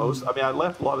losing most. I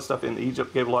left a lot of stuff in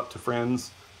Egypt, gave a lot to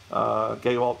friends,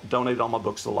 donated all my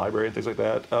books to the library and things like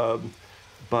that.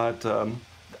 But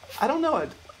I don't know.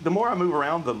 The more I move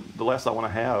around, the less I want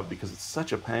to have because it's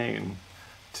such a pain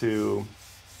to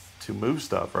move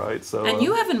stuff, right? So. And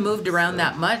you haven't moved around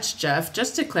that much, Jeff.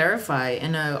 Just to clarify,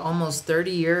 in a almost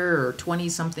 30-year or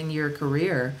 20-something-year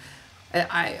career,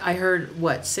 I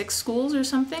heard 6 schools or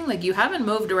something. Like you haven't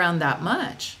moved around that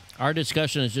much. Our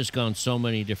discussion has just gone so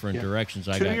many different directions.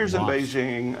 2 years in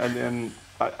Beijing, and then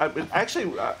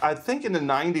I think in the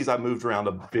 90s I moved around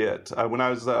a bit. I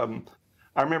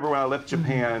remember when I left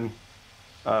Japan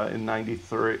in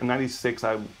 96,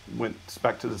 I went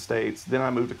back to the States. Then I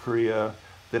moved to Korea.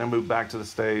 Then I moved back to the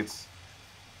States.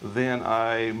 Then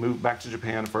I moved back to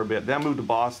Japan for a bit. Then I moved to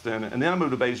Boston, and then I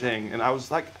moved to Beijing. And I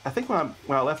was like, I think when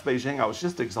I left Beijing, I was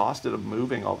just exhausted of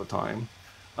moving all the time.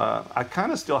 I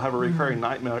kind of still have a recurring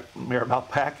nightmare about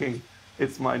packing.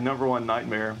 It's my number one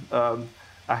nightmare.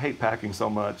 I hate packing so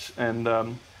much. And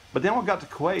but then when I got to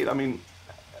Kuwait,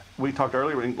 we talked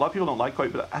earlier, a lot of people don't like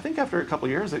Kuwait, but I think after a couple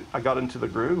of years, I got into the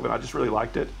groove, and I just really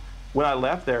liked it. When I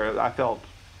left there, I felt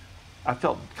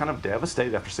kind of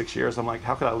devastated after 6 years. I'm like,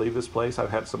 how could I leave this place? I've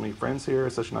had so many friends here.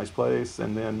 It's such a nice place.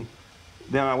 And then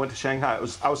Then I went to Shanghai.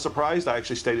 I was surprised I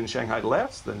actually stayed in Shanghai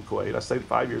less than Kuwait. I stayed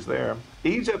 5 years there.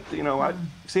 Egypt,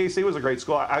 CEC was a great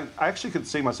school. I actually could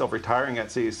see myself retiring at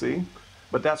CEC,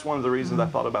 but that's one of the reasons I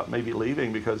thought about maybe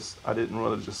leaving, because I didn't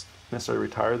want to just necessarily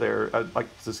retire there. I'd like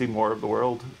to see more of the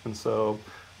world. And so,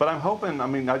 but I'm hoping,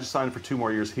 I just signed for 2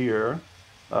 more years here.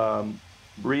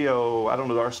 Rio, I don't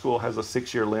know, our school has a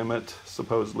 6-year limit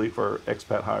supposedly for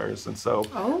expat hires. And so,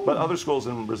 but other schools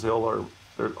in Brazil are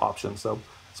options. So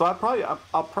I'll probably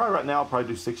right now I'll probably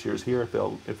do 6 years here if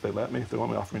they let me, if they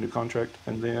want me to offer me a new contract.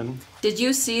 And then, did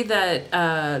you see that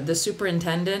the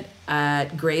superintendent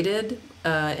at Graded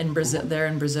in Brazil, there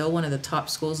in Brazil, one of the top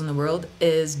schools in the world,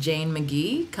 is Jane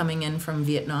McGee, coming in from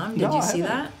Vietnam? Did you see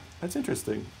that? That's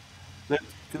interesting.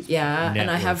 Yeah,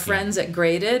 and I have friends at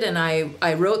Graded, and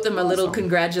I wrote them a little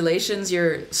congratulations.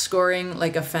 You're scoring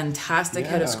like a fantastic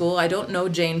head of school. I don't know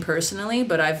Jane personally,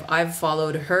 but I've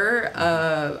followed her,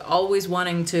 always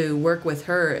wanting to work with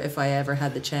her if I ever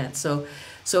had the chance.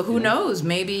 So who knows?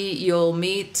 Maybe you'll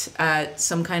meet at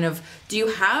some kind of. Do you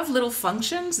have little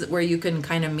functions where you can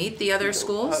kind of meet the other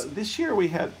schools? This year we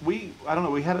had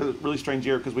a really strange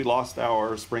year because we lost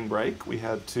our spring break. We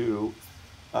had to.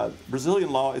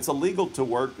 Brazilian law, it's illegal to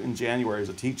work in January as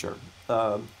a teacher,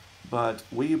 but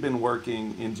we've been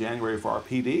working in January for our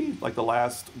PD. Like the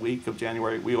last week of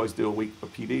January, we always do a week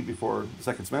of PD before the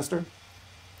second semester.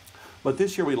 But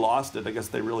this year we lost it. I guess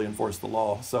they really enforced the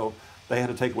law, so they had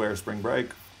to take away our spring break.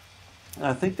 And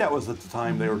I think that was at the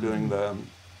time they were doing the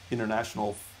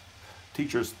international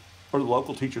teachers, or the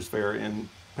local teachers fair in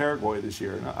Paraguay this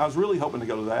year. And I was really hoping to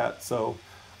go to that, so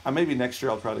maybe next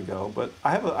year I'll try to go. But I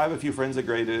have a few friends that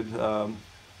Graded. There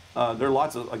are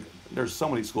lots of, there's so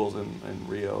many schools in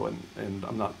Rio, and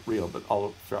I'm not Rio, but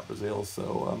all throughout Brazil,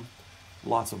 so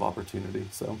lots of opportunity.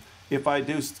 So if I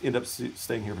do end up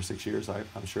staying here for 6 years,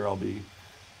 I'm sure I'll be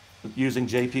using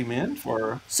JP Mint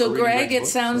for. So Greg, it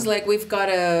sounds like we've got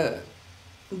to.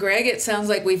 Greg, it sounds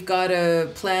like we've got to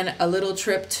plan a little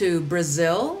trip to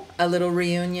Brazil, a little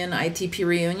reunion, ITP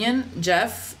reunion.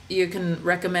 Jeff, you can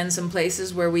recommend some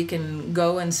places where we can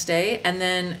go and stay. And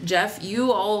then, Jeff,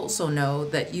 you also know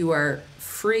that you are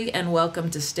free and welcome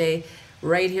to stay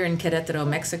right here in Querétaro,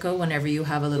 Mexico, whenever you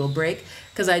have a little break.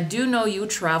 Because I do know you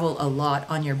travel a lot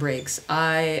on your breaks.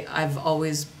 I've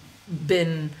always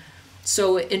been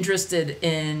so interested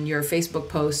in your Facebook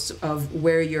posts of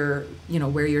where your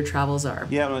travels are.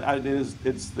 Yeah,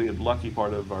 it's the lucky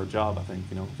part of our job, I think,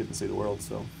 getting to see the world.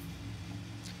 So,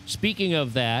 speaking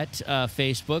of that,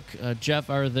 Facebook, Jeff,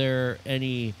 is there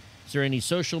any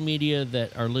social media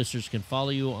that our listeners can follow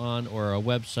you on, or a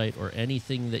website, or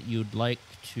anything that you'd like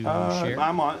to share?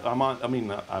 I'm on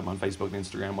Facebook and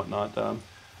Instagram, whatnot.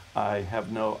 I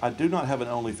do not have an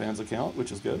OnlyFans account,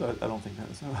 which is good. I don't think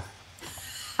that's.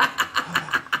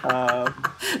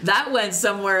 That went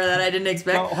somewhere that I didn't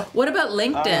expect. No, what about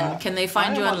LinkedIn? Can they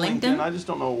find you on LinkedIn? I just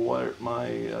don't know what my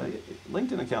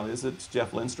LinkedIn account is. It's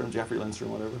Jeffrey Lindstrom,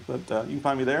 whatever. But you can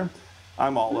find me there.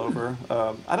 I'm all over.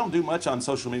 I don't do much on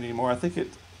social media anymore. I think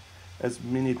as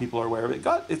many people are aware of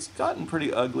it's gotten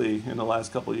pretty ugly in the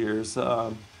last couple of years.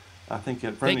 I think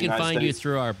they can find you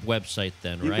through our website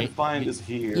then, right? You can find us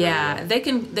here. Yeah, they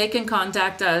can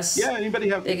contact us. Yeah,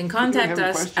 they can contact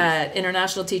us at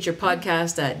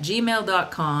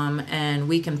internationalteacherpodcast@gmail.com, and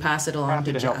we can pass it along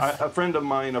to Jeff. A friend of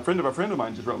mine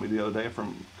just wrote me the other day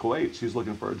from Kuwait. She's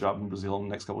looking for a job in Brazil in the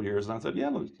next couple of years, and I said, yeah,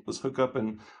 let's hook up,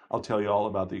 and I'll tell you all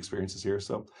about the experiences here.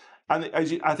 So,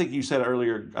 I think you said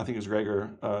earlier, I think it was Gregory,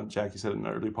 Jackie said in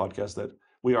an early podcast that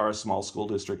we are a small school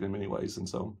district in many ways, and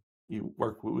so. We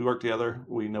work together,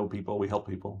 we know people, we help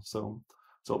people. So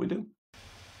that's what we do.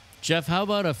 Jeff, how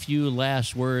about a few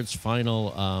last words,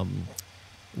 final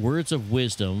words of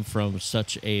wisdom from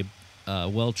such a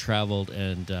well-traveled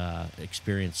and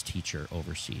experienced teacher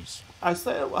overseas? I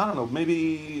don't know,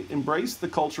 maybe embrace the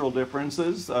cultural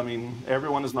differences. I mean,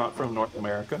 everyone is not from North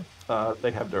America.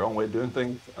 They have their own way of doing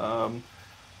things.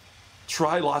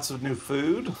 Try lots of new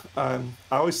food. I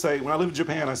always say, when I lived in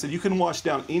Japan, I said, you can wash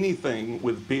down anything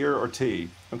with beer or tea.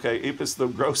 Okay, if it's the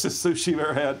grossest sushi you've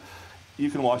ever had, you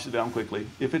can wash it down quickly.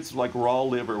 If it's like raw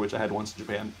liver, which I had once in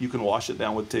Japan, you can wash it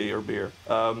down with tea or beer.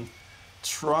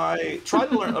 Try to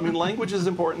learn. I mean, language is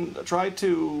important. Try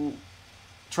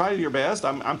your best.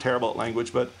 I'm terrible at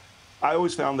language, but I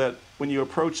always found that when you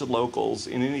approach the locals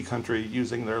in any country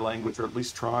using their language, or at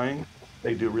least trying,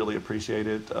 they do really appreciate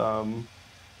it.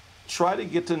 Try to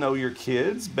get to know your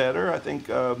kids better. I think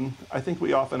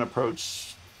we often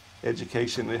approach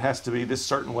education, it has to be this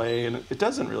certain way, and it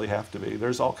doesn't really have to be.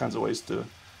 There's all kinds of ways to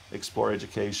explore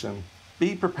education.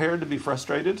 Be prepared to be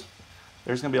frustrated.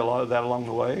 There's going to be a lot of that along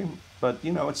the way, but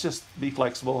it's just be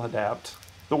flexible, adapt,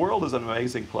 the world is an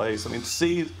amazing place. I mean,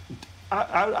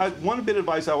 one bit of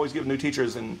advice I always give new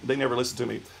teachers, and they never listen to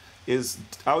me, is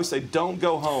I always say, don't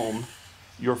go home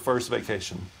your first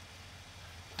vacation.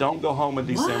 Don't go home in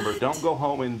December. What? Don't go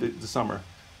home in the summer.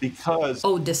 Because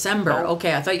December.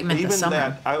 Okay, I thought you meant the summer.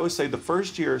 Even that, I always say the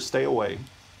first year, stay away,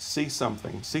 see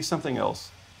something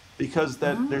else, because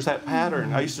there's that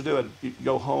pattern. I used to do it. You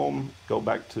go home, go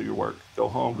back to your work. Go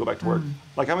home, go back to work.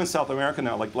 Like I'm in South America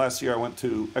now. Like last year, I went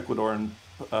to Ecuador and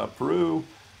Peru.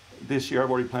 This year, I've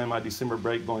already planned my December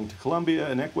break going to Colombia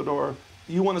and Ecuador.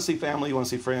 You want to see family, you want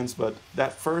to see friends, but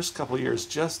that first couple of years,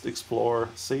 just explore,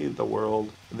 see the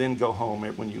world, then go home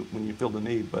when you feel the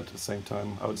need. But at the same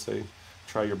time, I would say,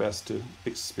 try your best to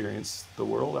experience the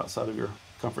world outside of your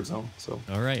comfort zone. So,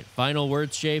 all right. Final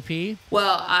words, JP?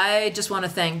 Well, I just want to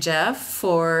thank Jeff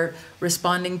for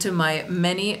responding to my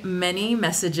many, many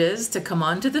messages to come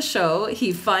on to the show.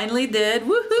 He finally did.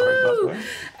 Woohoo!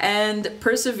 And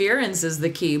perseverance is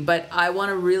the key. But I want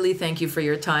to really thank you for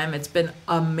your time. It's been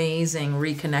amazing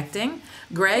reconnecting.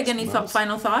 Greg, any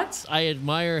final thoughts? I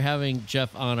admire having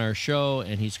Jeff on our show,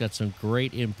 and he's got some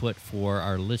great input for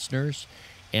our listeners.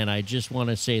 And I just want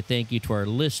to say thank you to our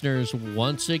listeners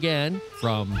once again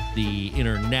from the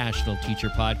International Teacher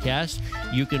Podcast.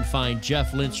 You can find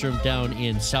Jeff Lindstrom down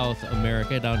in South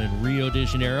America, down in Rio de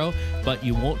Janeiro, but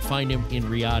you won't find him in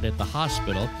Riyadh at the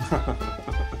hospital.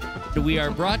 We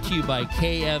are brought to you by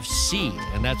KFC,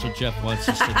 and that's what Jeff wants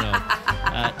us to know.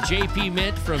 JP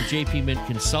Mint from JP Mint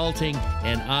Consulting,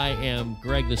 and I am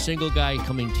Greg the Single Guy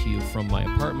coming to you from my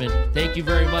apartment. Thank you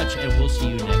very much, and we'll see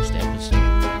you next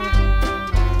episode.